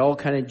 they'd all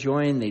kind of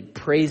join, they'd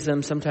praise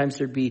them. Sometimes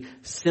there'd be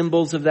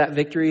symbols of that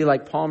victory,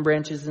 like palm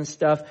branches and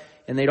stuff.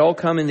 And they'd all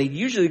come and they'd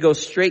usually go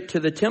straight to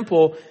the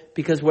temple,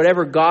 because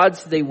whatever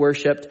gods they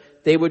worshipped,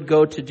 they would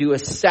go to do a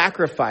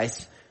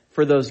sacrifice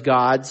for those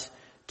gods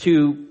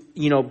to,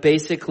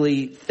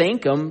 basically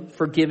thank them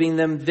for giving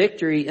them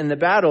victory in the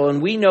battle.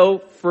 And we know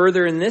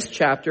further in this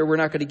chapter, we're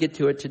not going to get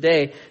to it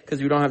today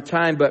because we don't have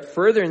time, but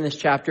further in this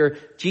chapter,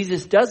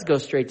 Jesus does go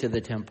straight to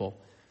the temple.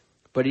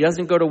 But he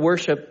doesn't go to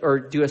worship or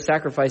do a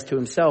sacrifice to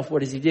himself.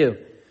 What does he do?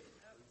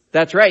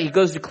 That's right. He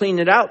goes to clean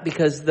it out,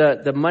 because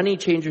the money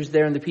changers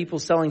there and the people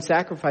selling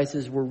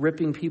sacrifices were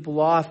ripping people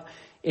off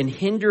and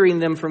hindering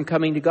them from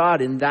coming to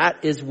God. And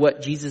that is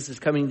what Jesus is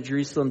coming to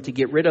Jerusalem to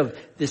get rid of,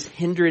 this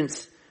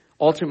hindrance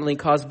ultimately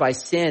caused by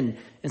sin.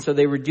 And so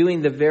they were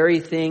doing the very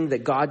thing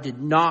that God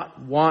did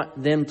not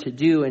want them to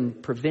do,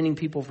 and preventing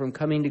people from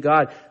coming to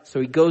God.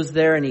 So he goes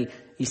there and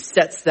he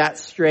sets that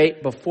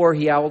straight before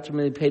he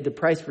ultimately paid the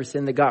price for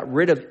sin, that got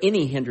rid of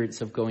any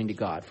hindrance of going to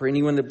God for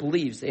anyone that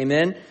believes.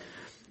 Amen.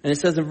 And it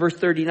says in verse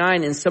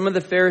 39, and some of the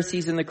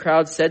Pharisees in the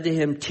crowd said to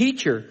him,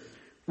 Teacher,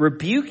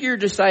 rebuke your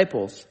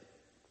disciples.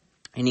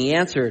 And he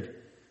answered,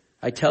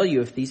 I tell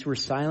you, if these were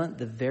silent,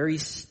 the very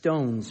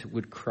stones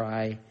would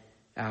cry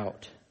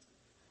out.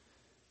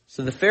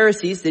 So the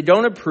Pharisees, they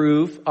don't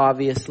approve,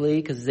 obviously,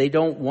 because they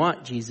don't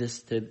want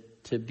Jesus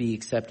to be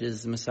accepted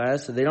as the Messiah.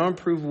 So they don't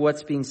approve of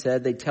what's being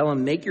said. They tell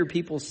him, make your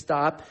people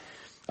stop.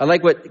 I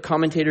like what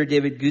commentator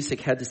David Gusick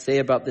had to say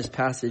about this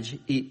passage.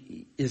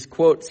 His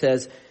quote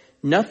says,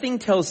 nothing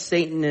tells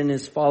Satan and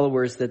his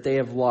followers that they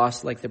have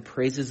lost like the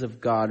praises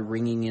of God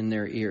ringing in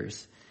their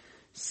ears.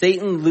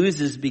 Satan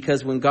loses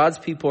because when God's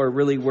people are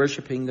really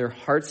worshiping, their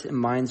hearts and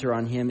minds are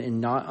on him and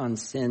not on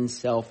sin,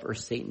 self, or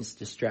Satan's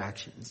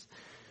distractions.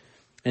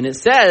 And it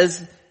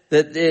says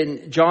that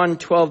in John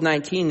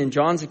 12:19, in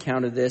John's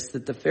account of this,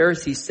 that the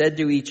Pharisees said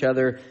to each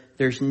other,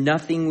 there's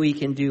nothing we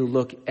can do.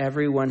 Look,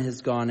 everyone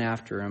has gone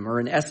after him. Or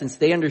in essence,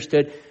 they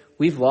understood,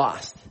 we've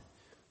lost.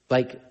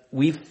 Like,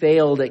 we've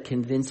failed at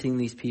convincing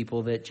these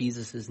people that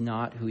Jesus is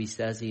not who he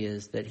says he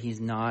is, that he's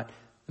not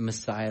the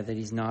Messiah, that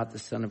he's not the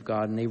Son of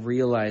God. And they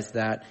realized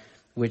that,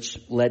 which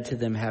led to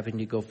them having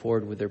to go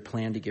forward with their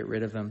plan to get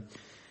rid of him.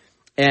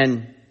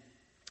 And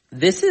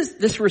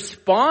this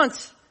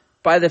response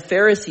by the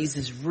Pharisees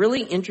is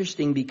really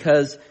interesting,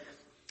 because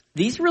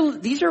these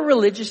are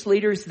religious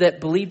leaders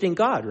that believed in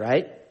God,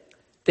 right?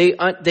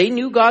 They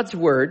knew God's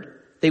word.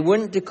 They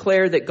wouldn't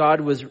declare that God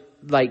was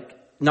like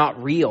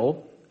not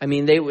real. I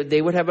mean, they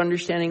would have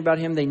understanding about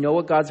him. They know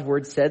what God's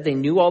word said. They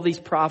knew all these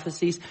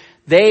prophecies.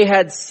 They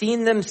had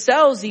seen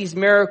themselves these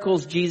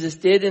miracles Jesus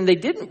did, and they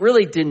didn't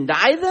really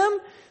deny them.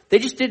 They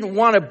just didn't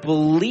want to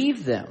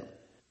believe them.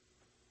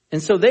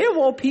 And so they, of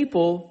all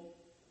people,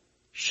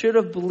 should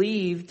have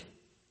believed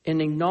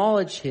and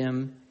acknowledge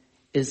him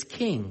as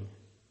king.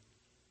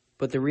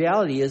 But the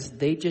reality is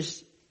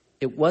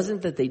it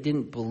wasn't that they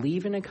didn't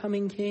believe in a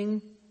coming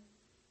king.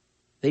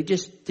 They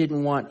just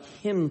didn't want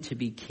him to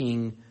be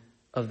king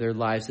of their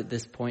lives at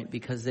this point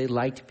because they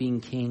liked being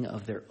king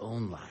of their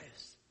own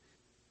lives.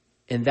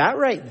 And that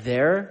right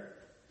there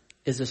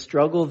is a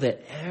struggle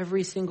that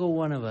every single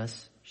one of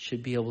us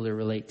should be able to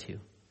relate to.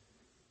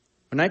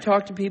 When I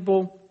talk to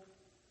people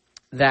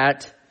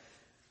that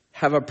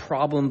have a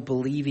problem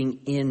believing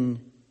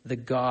in the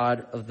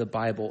God of the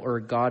Bible or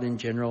God in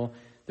general,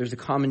 there's a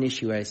common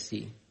issue I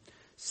see.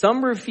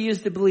 Some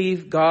refuse to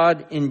believe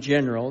God in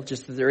general,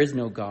 just that there is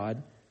no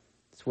God.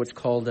 It's what's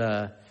called,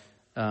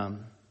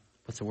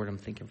 what's the word I'm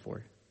thinking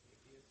for?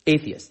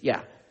 Atheist,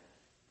 yeah.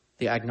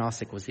 The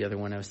agnostic was the other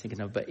one I was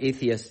thinking of. But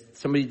atheist,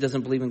 somebody who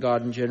doesn't believe in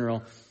God in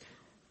general.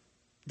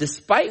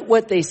 Despite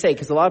what they say,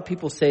 because a lot of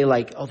people say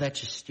like, oh, that's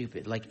just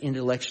stupid. Like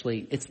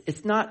intellectually,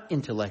 it's not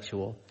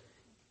intellectual.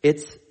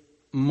 It's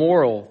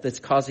moral that's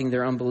causing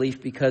their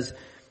unbelief, because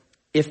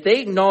if they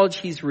acknowledge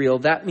he's real,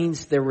 that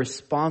means they're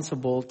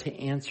responsible to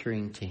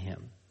answering to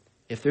him.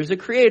 If there's a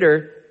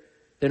creator,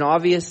 then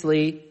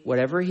obviously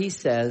whatever he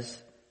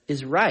says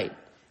is right.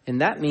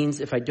 And that means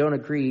if I don't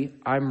agree,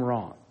 I'm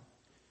wrong.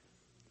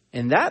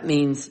 And that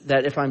means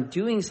that if I'm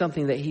doing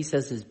something that he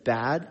says is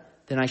bad,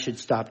 then I should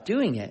stop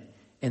doing it.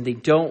 And they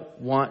don't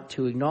want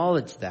to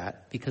acknowledge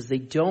that because they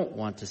don't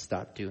want to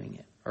stop doing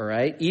it. All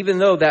right? Even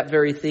though that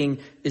very thing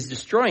is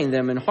destroying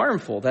them and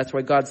harmful. That's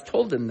why God's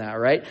told them that,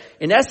 right?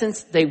 In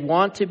essence, they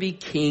want to be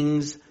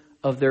kings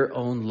of their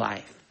own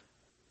life.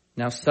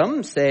 Now,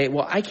 some say,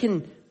 well, I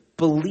can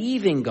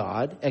believe in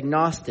God,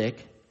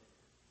 agnostic,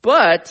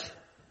 but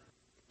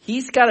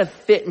he's got to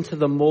fit into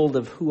the mold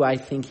of who I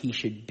think he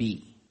should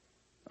be.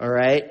 All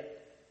right?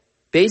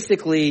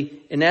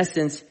 Basically, in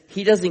essence,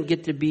 he doesn't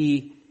get to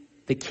be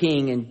the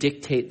king and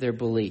dictate their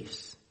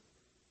beliefs.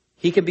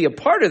 He can be a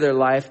part of their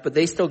life, but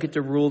they still get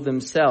to rule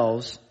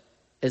themselves,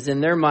 as in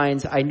their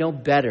minds, I know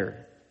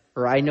better,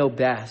 or I know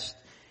best.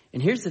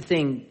 And here's the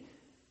thing,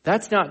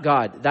 that's not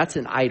God, that's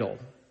an idol.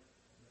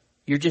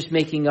 You're just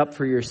making up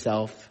for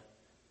yourself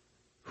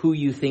who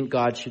you think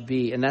God should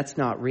be, and that's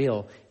not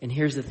real. And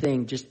here's the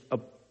thing, just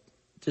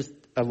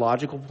a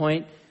logical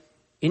point,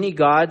 any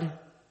God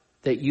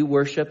that you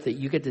worship, that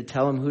you get to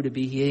tell him who to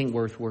be, he ain't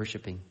worth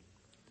worshiping.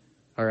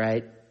 All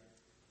right?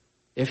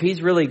 If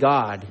he's really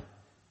God,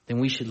 then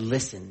we should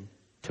listen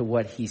to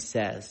what he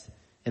says.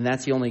 And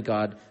that's the only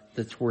God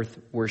that's worth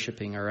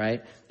worshiping, all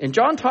right? And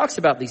John talks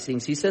about these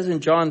things. He says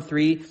in John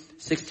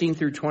 3:16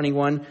 through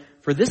 21,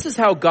 "For this is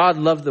how God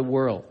loved the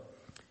world.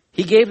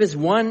 He gave his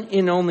one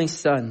and only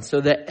Son,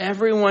 so that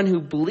everyone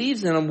who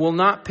believes in him will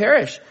not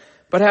perish,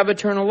 but have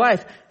eternal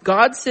life.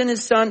 God sent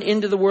his Son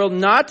into the world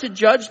not to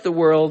judge the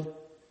world,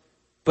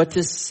 but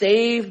to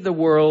save the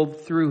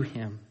world through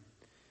him.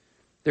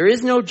 There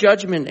is no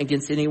judgment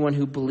against anyone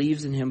who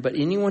believes in him, but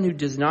anyone who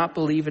does not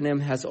believe in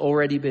him has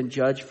already been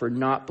judged for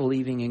not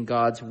believing in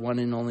God's one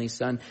and only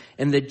Son.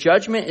 And the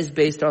judgment is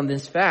based on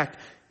this fact.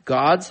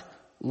 God's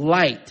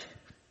light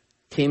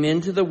came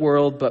into the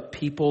world, but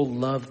people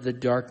loved the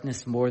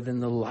darkness more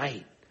than the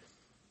light,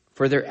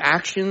 for their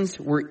actions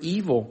were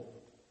evil.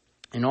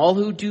 And all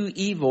who do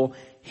evil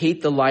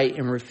hate the light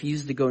and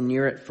refuse to go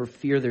near it for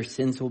fear their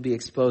sins will be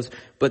exposed.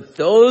 But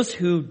those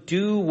who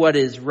do what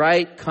is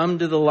right come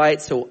to the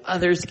light so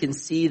others can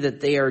see that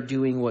they are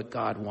doing what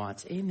God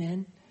wants."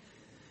 Amen.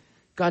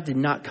 God did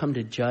not come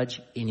to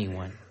judge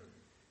anyone.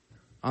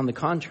 On the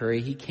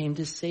contrary, he came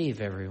to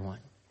save everyone.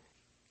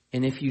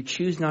 And if you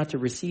choose not to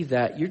receive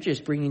that, you're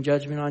just bringing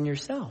judgment on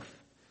yourself.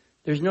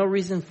 There's no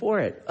reason for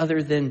it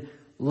other than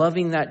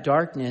loving that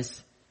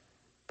darkness.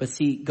 But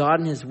see,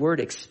 God in his word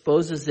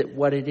exposes it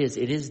what it is.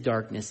 It is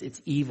darkness.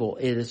 It's evil.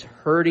 It is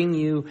hurting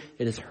you.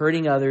 It is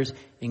hurting others.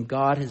 And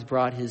God has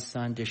brought his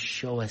Son to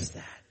show us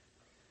that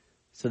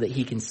so that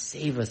he can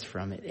save us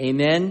from it.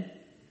 Amen?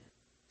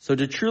 So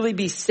to truly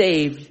be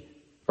saved,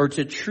 or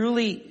to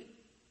truly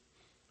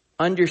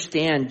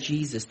understand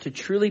Jesus, to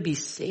truly be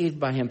saved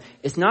by him,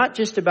 it's not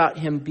just about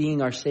him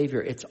being our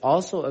Savior. It's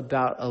also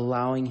about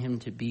allowing him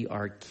to be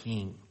our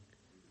King.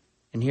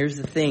 And here's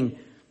the thing.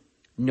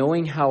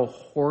 Knowing how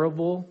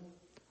horrible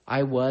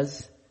I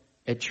was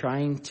at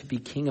trying to be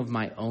king of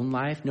my own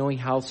life, knowing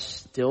how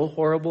still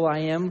horrible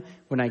I am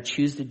when I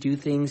choose to do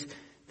things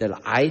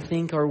that I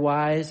think are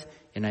wise,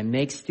 and I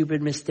make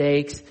stupid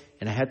mistakes,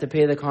 and I have to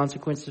pay the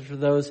consequences for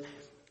those,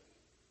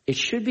 it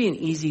should be an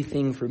easy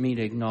thing for me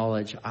to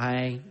acknowledge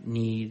I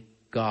need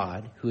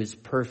God, who is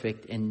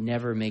perfect and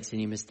never makes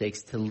any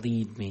mistakes, to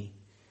lead me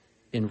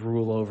and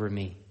rule over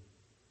me.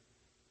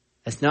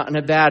 That's not in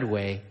a bad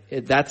way.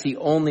 That's the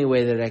only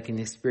way that I can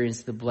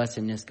experience the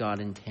blessedness God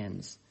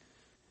intends.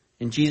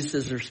 And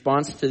Jesus'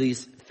 response to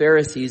these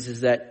Pharisees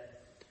is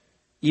that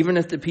even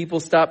if the people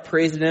stop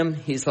praising him,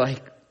 he's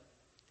like,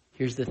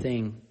 here's the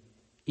thing,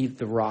 even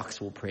the rocks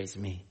will praise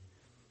me.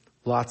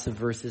 Lots of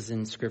verses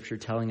in Scripture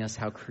telling us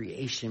how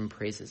creation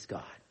praises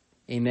God.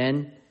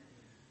 Amen?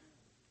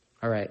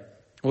 All right.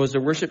 Well, as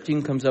the worship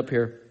team comes up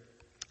here,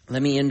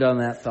 let me end on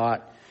that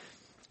thought.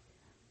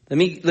 Let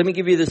me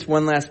give you this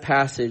one last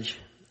passage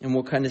and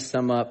we'll kind of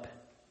sum up.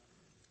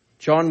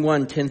 John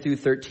 1, 10 through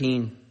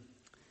 13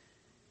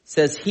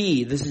 says,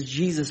 He, this is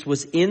Jesus,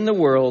 was in the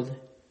world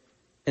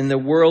and the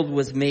world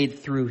was made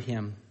through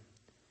him.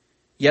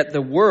 Yet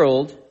the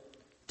world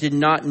did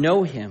not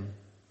know him.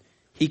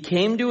 He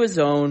came to his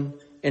own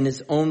and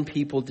his own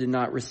people did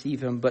not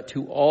receive him. But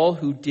to all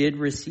who did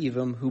receive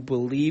him, who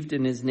believed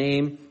in his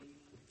name,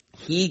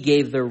 he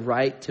gave the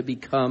right to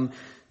become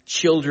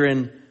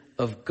children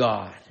of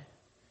God,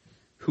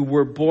 who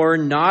were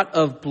born not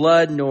of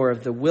blood, nor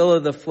of the will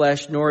of the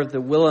flesh, nor of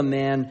the will of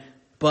man,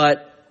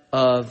 but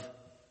of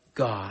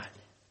God.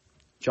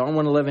 John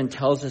 1:11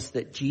 tells us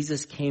that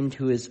Jesus came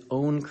to his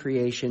own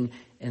creation,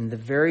 and the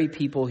very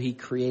people he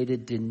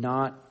created did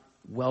not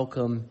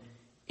welcome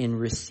and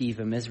receive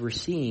him, as we're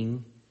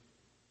seeing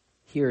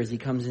here as he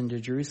comes into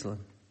Jerusalem.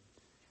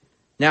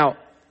 Now,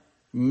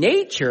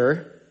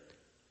 nature,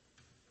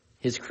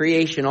 his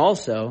creation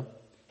also,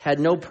 had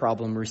no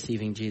problem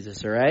receiving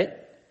Jesus, all right?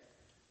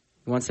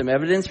 You want some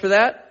evidence for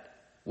that?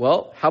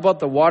 Well, how about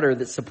the water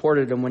that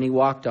supported him when he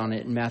walked on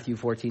it in Matthew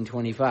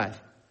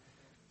 14:25?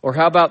 Or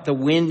how about the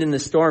wind and the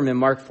storm in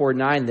Mark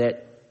 4:9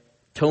 that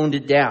toned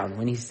it down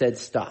when he said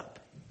stop?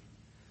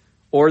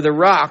 Or the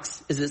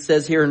rocks, as it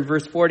says here in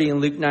verse 40 in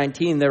Luke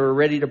 19, that were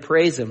ready to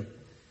praise him.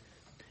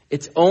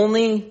 It's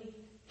only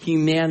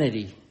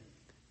humanity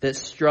that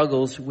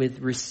struggles with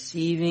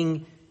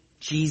receiving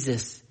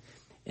Jesus.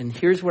 And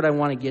here's what I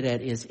want to get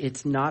at is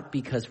it's not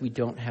because we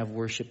don't have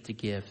worship to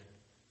give.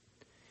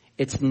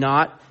 It's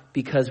not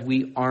because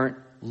we aren't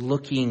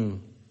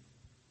looking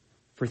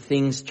for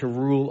things to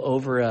rule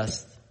over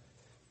us.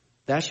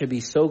 That should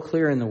be so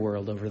clear in the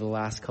world over the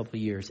last couple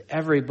of years.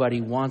 Everybody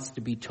wants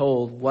to be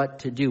told what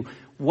to do.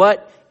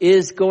 What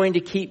is going to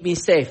keep me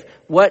safe?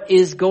 What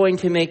is going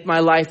to make my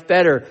life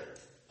better?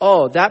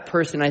 Oh, that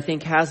person I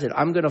think has it.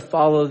 I'm going to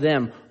follow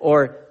them.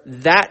 Or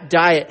that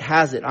diet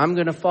has it. I'm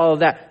going to follow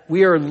that.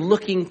 We are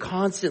looking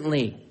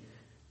constantly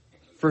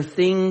for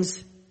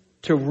things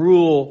to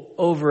rule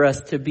over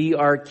us, to be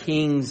our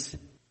kings,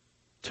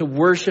 to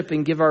worship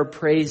and give our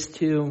praise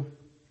to,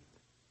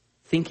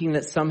 thinking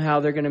that somehow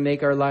they're going to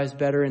make our lives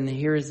better. And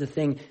here's the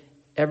thing.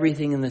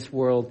 Everything in this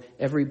world,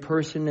 every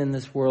person in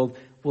this world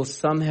will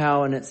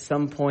somehow and at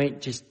some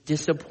point just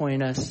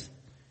disappoint us.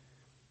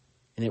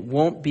 And it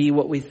won't be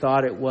what we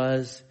thought it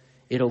was.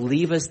 It'll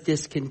leave us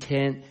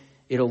discontent.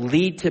 It'll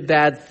lead to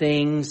bad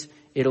things.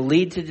 It'll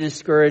lead to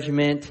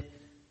discouragement.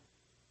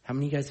 How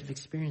many of you guys have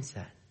experienced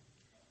that?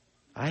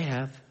 I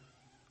have.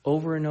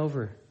 Over and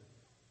over.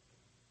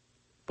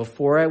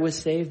 Before I was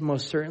saved,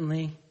 most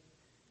certainly.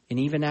 And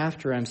even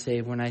after I'm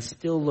saved, when I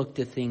still looked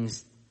at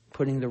things,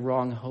 putting the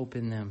wrong hope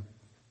in them.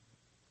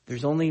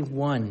 There's only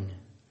one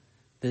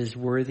that is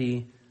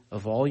worthy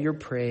of all your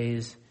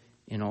praise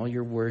and all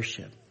your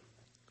worship,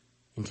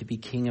 and to be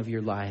king of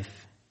your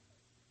life.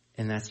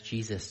 And that's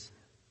Jesus.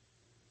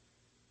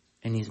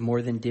 And he's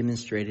more than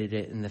demonstrated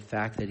it in the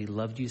fact that he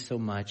loved you so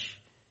much,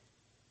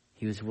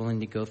 he was willing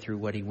to go through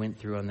what he went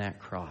through on that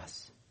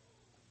cross.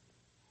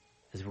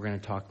 As we're going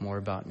to talk more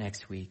about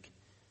next week.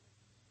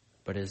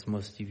 But as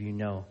most of you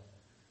know,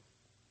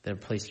 that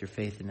have placed your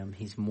faith in him,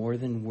 he's more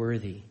than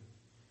worthy.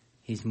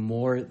 He's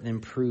more than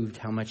proved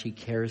how much he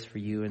cares for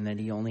you and that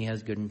he only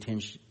has good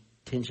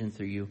intention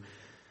through you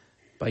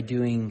by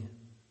doing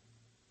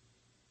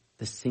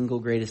the single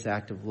greatest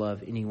act of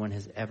love anyone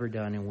has ever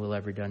done and will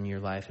ever done in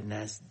your life, and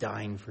that's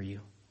dying for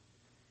you.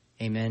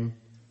 Amen.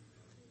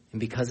 And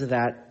because of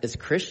that, as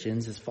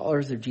Christians, as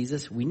followers of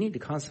Jesus, we need to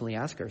constantly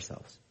ask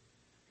ourselves,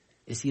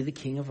 is he the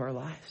king of our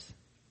lives?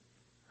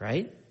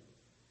 Right?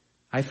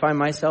 I find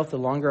myself, the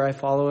longer I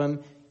follow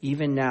him,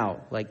 even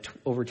now, like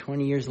over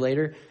 20 years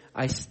later,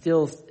 I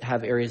still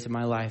have areas of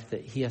my life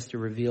that he has to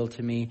reveal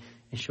to me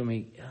and show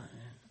me,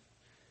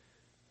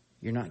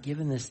 you're not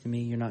giving this to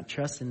me. You're not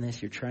trusting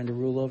this. You're trying to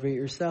rule over it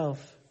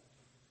yourself.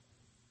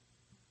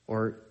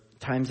 Or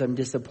times I'm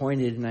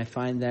disappointed and I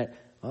find that,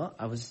 well,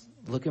 I was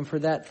looking for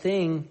that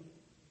thing.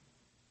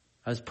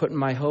 I was putting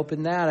my hope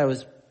in that. I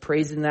was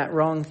praising that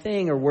wrong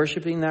thing or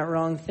worshiping that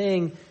wrong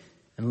thing.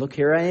 And look,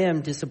 here I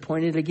am,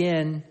 disappointed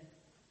again.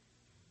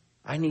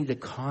 I need to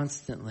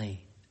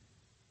constantly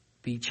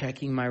be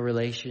checking my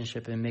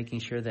relationship and making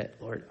sure that,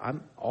 Lord,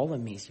 all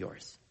of me is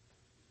yours.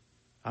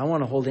 I don't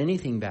want to hold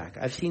anything back.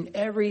 I've seen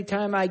every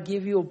time I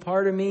give you a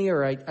part of me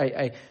or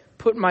I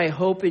put my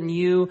hope in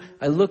you,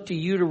 I look to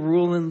you to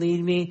rule and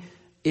lead me,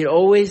 it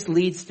always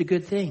leads to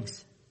good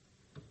things.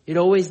 It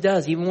always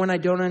does, even when I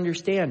don't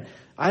understand.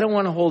 I don't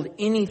want to hold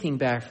anything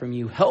back from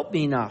you. Help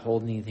me not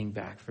hold anything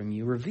back from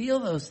you. Reveal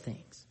those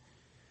things.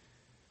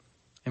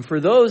 And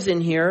for those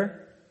in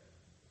here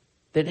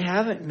that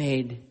haven't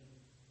made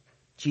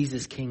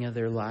Jesus king of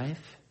their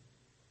life,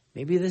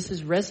 maybe this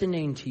is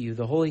resonating to you.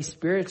 The Holy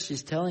Spirit's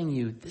just telling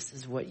you, this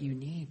is what you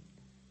need.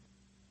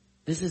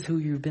 This is who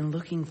you've been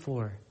looking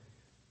for.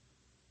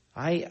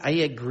 I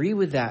agree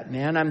with that,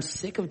 man. I'm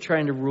sick of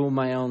trying to rule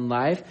my own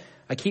life.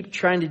 I keep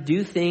trying to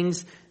do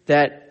things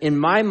that in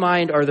my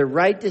mind are the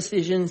right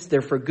decisions.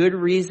 They're for good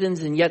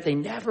reasons, and yet they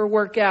never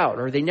work out,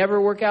 or they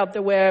never work out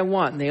the way I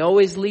want. And they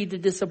always lead to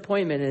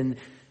disappointment. And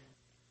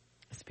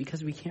it's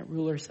because we can't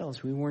rule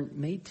ourselves. We weren't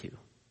made to.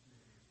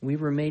 We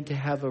were made to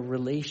have a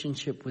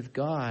relationship with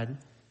God,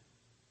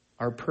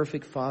 our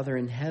perfect Father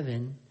in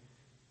heaven,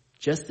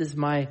 just as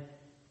my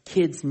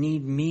kids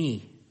need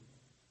me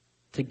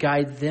to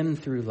guide them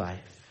through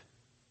life,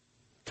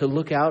 to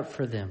look out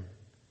for them,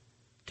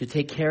 to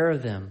take care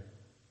of them.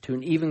 To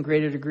an even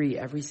greater degree,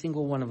 every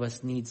single one of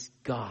us needs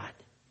God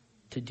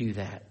to do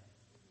that.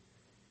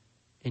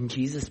 And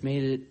Jesus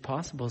made it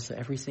possible so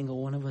every single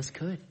one of us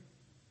could.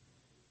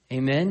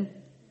 Amen?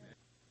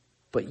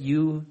 But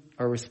you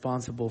are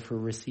responsible for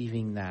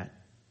receiving that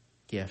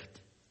gift,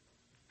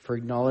 for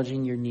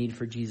acknowledging your need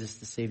for Jesus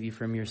to save you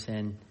from your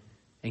sin,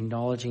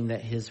 acknowledging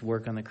that his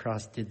work on the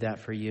cross did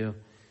that for you,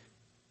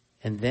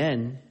 and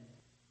then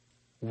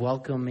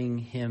welcoming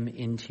him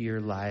into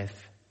your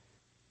life,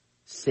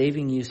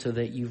 saving you so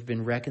that you've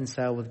been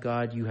reconciled with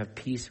God, you have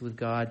peace with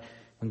God.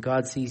 When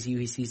God sees you,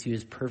 he sees you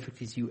as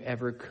perfect as you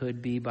ever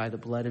could be by the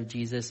blood of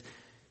Jesus.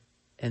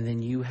 And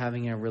then you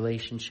having a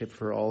relationship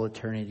for all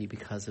eternity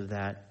because of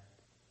that.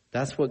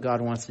 That's what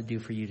God wants to do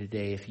for you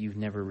today if you've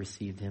never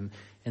received him.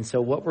 And so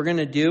what we're going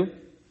to do,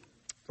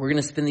 we're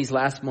going to spend these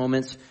last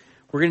moments.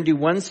 We're going to do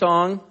one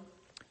song,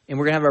 and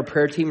we're going to have our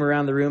prayer team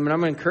around the room. And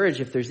I'm going to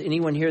encourage, if there's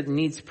anyone here that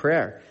needs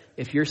prayer,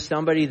 if you're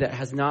somebody that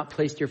has not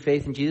placed your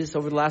faith in Jesus,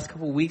 over the last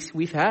couple of weeks,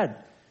 we've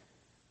had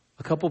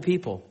a couple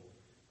people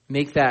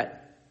make that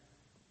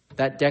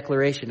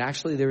declaration.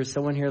 Actually, there was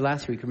someone here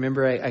last week.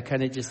 Remember, I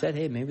kind of just said,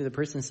 hey, maybe the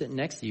person sitting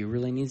next to you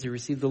really needs to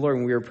receive the Lord.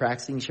 When we were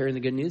practicing sharing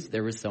the good news,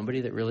 there was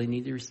somebody that really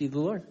needed to receive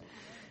the Lord.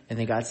 And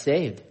they got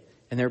saved.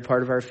 And they're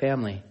part of our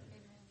family.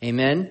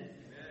 Amen?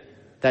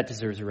 That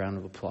deserves a round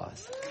of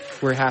applause.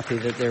 We're happy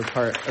that they're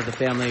part of the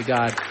family of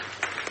God.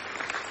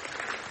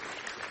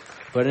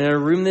 But in a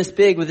room this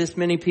big with this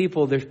many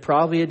people, there's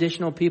probably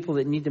additional people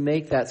that need to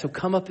make that. So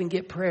come up and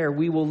get prayer.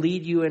 We will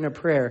lead you in a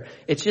prayer.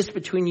 It's just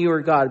between you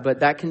or God, but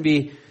that can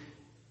be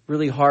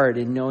really hard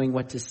in knowing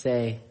what to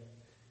say.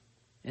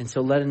 And so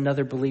let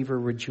another believer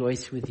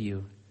rejoice with you.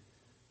 It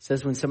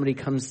says when somebody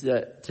comes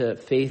to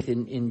faith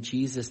in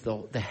Jesus,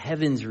 the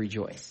heavens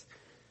rejoice.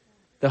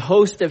 The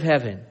host of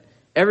heaven,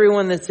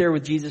 everyone that's there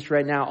with Jesus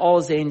right now, all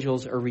his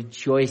angels are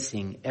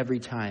rejoicing every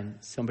time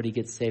somebody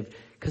gets saved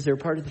because they're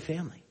part of the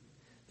family.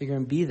 They're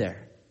going to be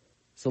there.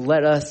 So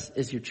let us,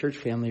 as your church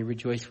family,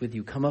 rejoice with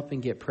you. Come up and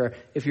get prayer.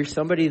 If you're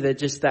somebody that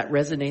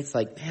resonates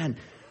like, man,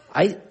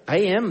 I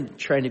am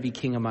trying to be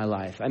king of my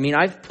life. I mean,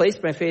 I've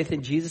placed my faith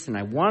in Jesus and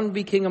I want to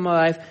be king of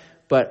my life,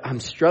 but I'm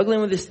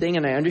struggling with this thing,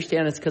 and I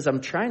understand it's because I'm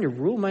trying to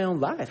rule my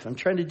own life. I'm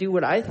trying to do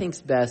what I think's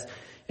best,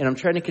 and I'm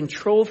trying to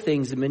control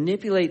things and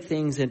manipulate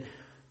things. And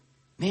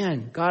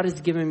man, God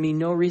has given me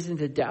no reason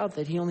to doubt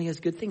that he only has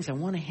good things. I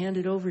want to hand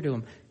it over to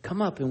him.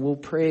 Come up and we'll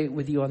pray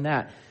with you on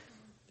that.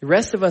 The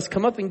rest of us,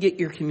 come up and get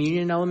your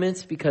communion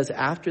elements, because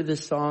after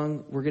this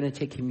song, we're going to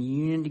take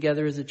communion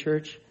together as a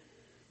church.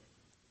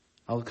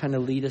 I'll kind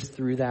of lead us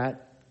through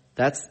that.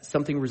 That's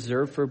something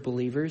reserved for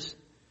believers,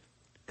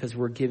 because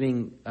we're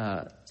giving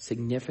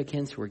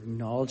significance. We're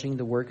acknowledging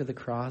the work of the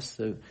cross.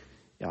 So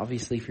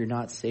obviously, if you're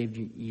not saved,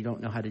 you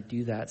don't know how to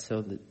do that.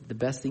 So the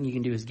best thing you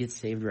can do is get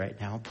saved right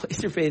now.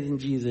 Place your faith in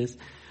Jesus,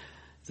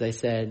 as I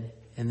said,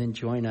 and then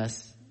join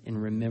us in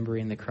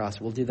remembering the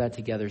cross. We'll do that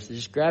together. So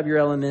just grab your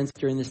elements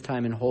during this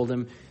time and hold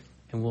them,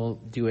 and we'll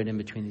do it in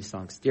between these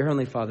songs. Dear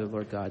Heavenly Father,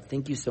 Lord God,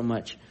 thank you so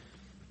much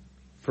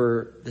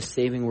for the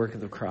saving work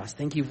of the cross.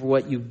 Thank you for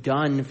what you've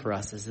done for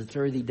us as it's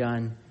already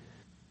done.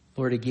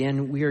 Lord,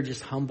 again, we are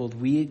just humbled.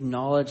 We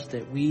acknowledge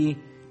that we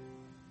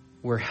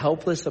were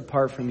helpless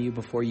apart from you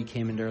before you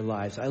came into our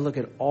lives. I look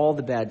at all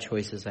the bad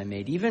choices I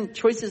made, even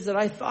choices that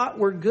I thought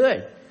were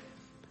good.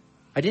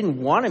 I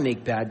didn't want to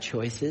make bad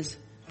choices,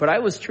 but I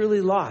was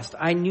truly lost.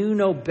 I knew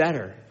no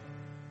better.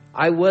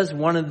 I was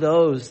one of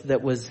those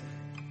that was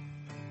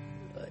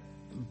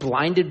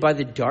blinded by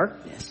the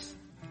darkness.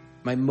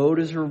 My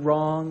motives were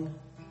wrong.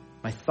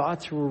 My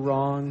thoughts were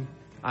wrong.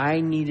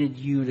 I needed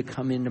you to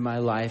come into my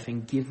life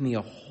and give me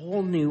a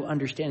whole new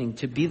understanding,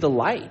 to be the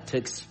light, to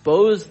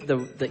expose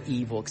the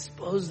evil,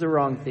 expose the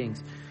wrong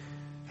things,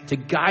 to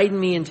guide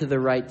me into the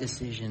right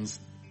decisions,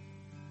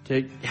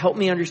 to help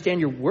me understand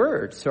your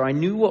word so I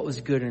knew what was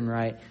good and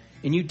right.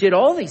 And you did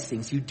all these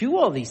things. You do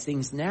all these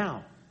things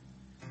now.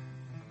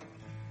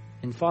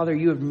 And Father,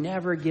 you have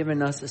never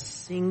given us a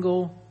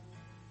single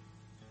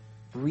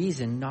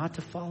reason not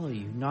to follow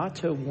you, not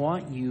to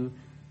want you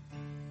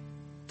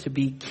to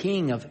be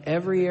king of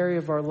every area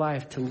of our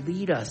life, to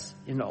lead us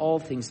in all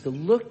things, to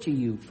look to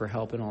you for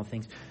help in all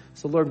things.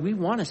 So Lord, we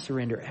want to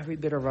surrender every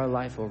bit of our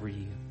life over to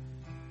you,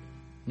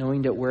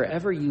 knowing that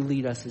wherever you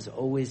lead us is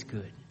always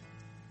good.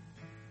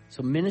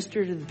 So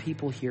minister to the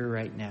people here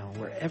right now,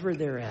 wherever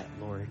they're at,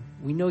 Lord.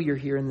 We know you're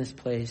here in this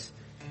place.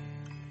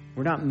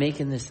 We're not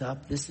making this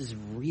up. This is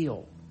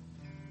real.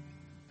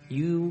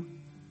 You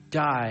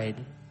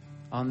died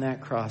on that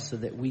cross so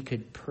that we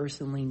could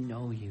personally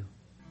know you.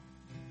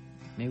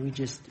 May we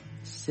just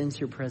sense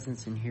your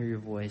presence and hear your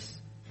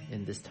voice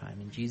in this time.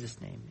 In Jesus'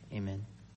 name, amen.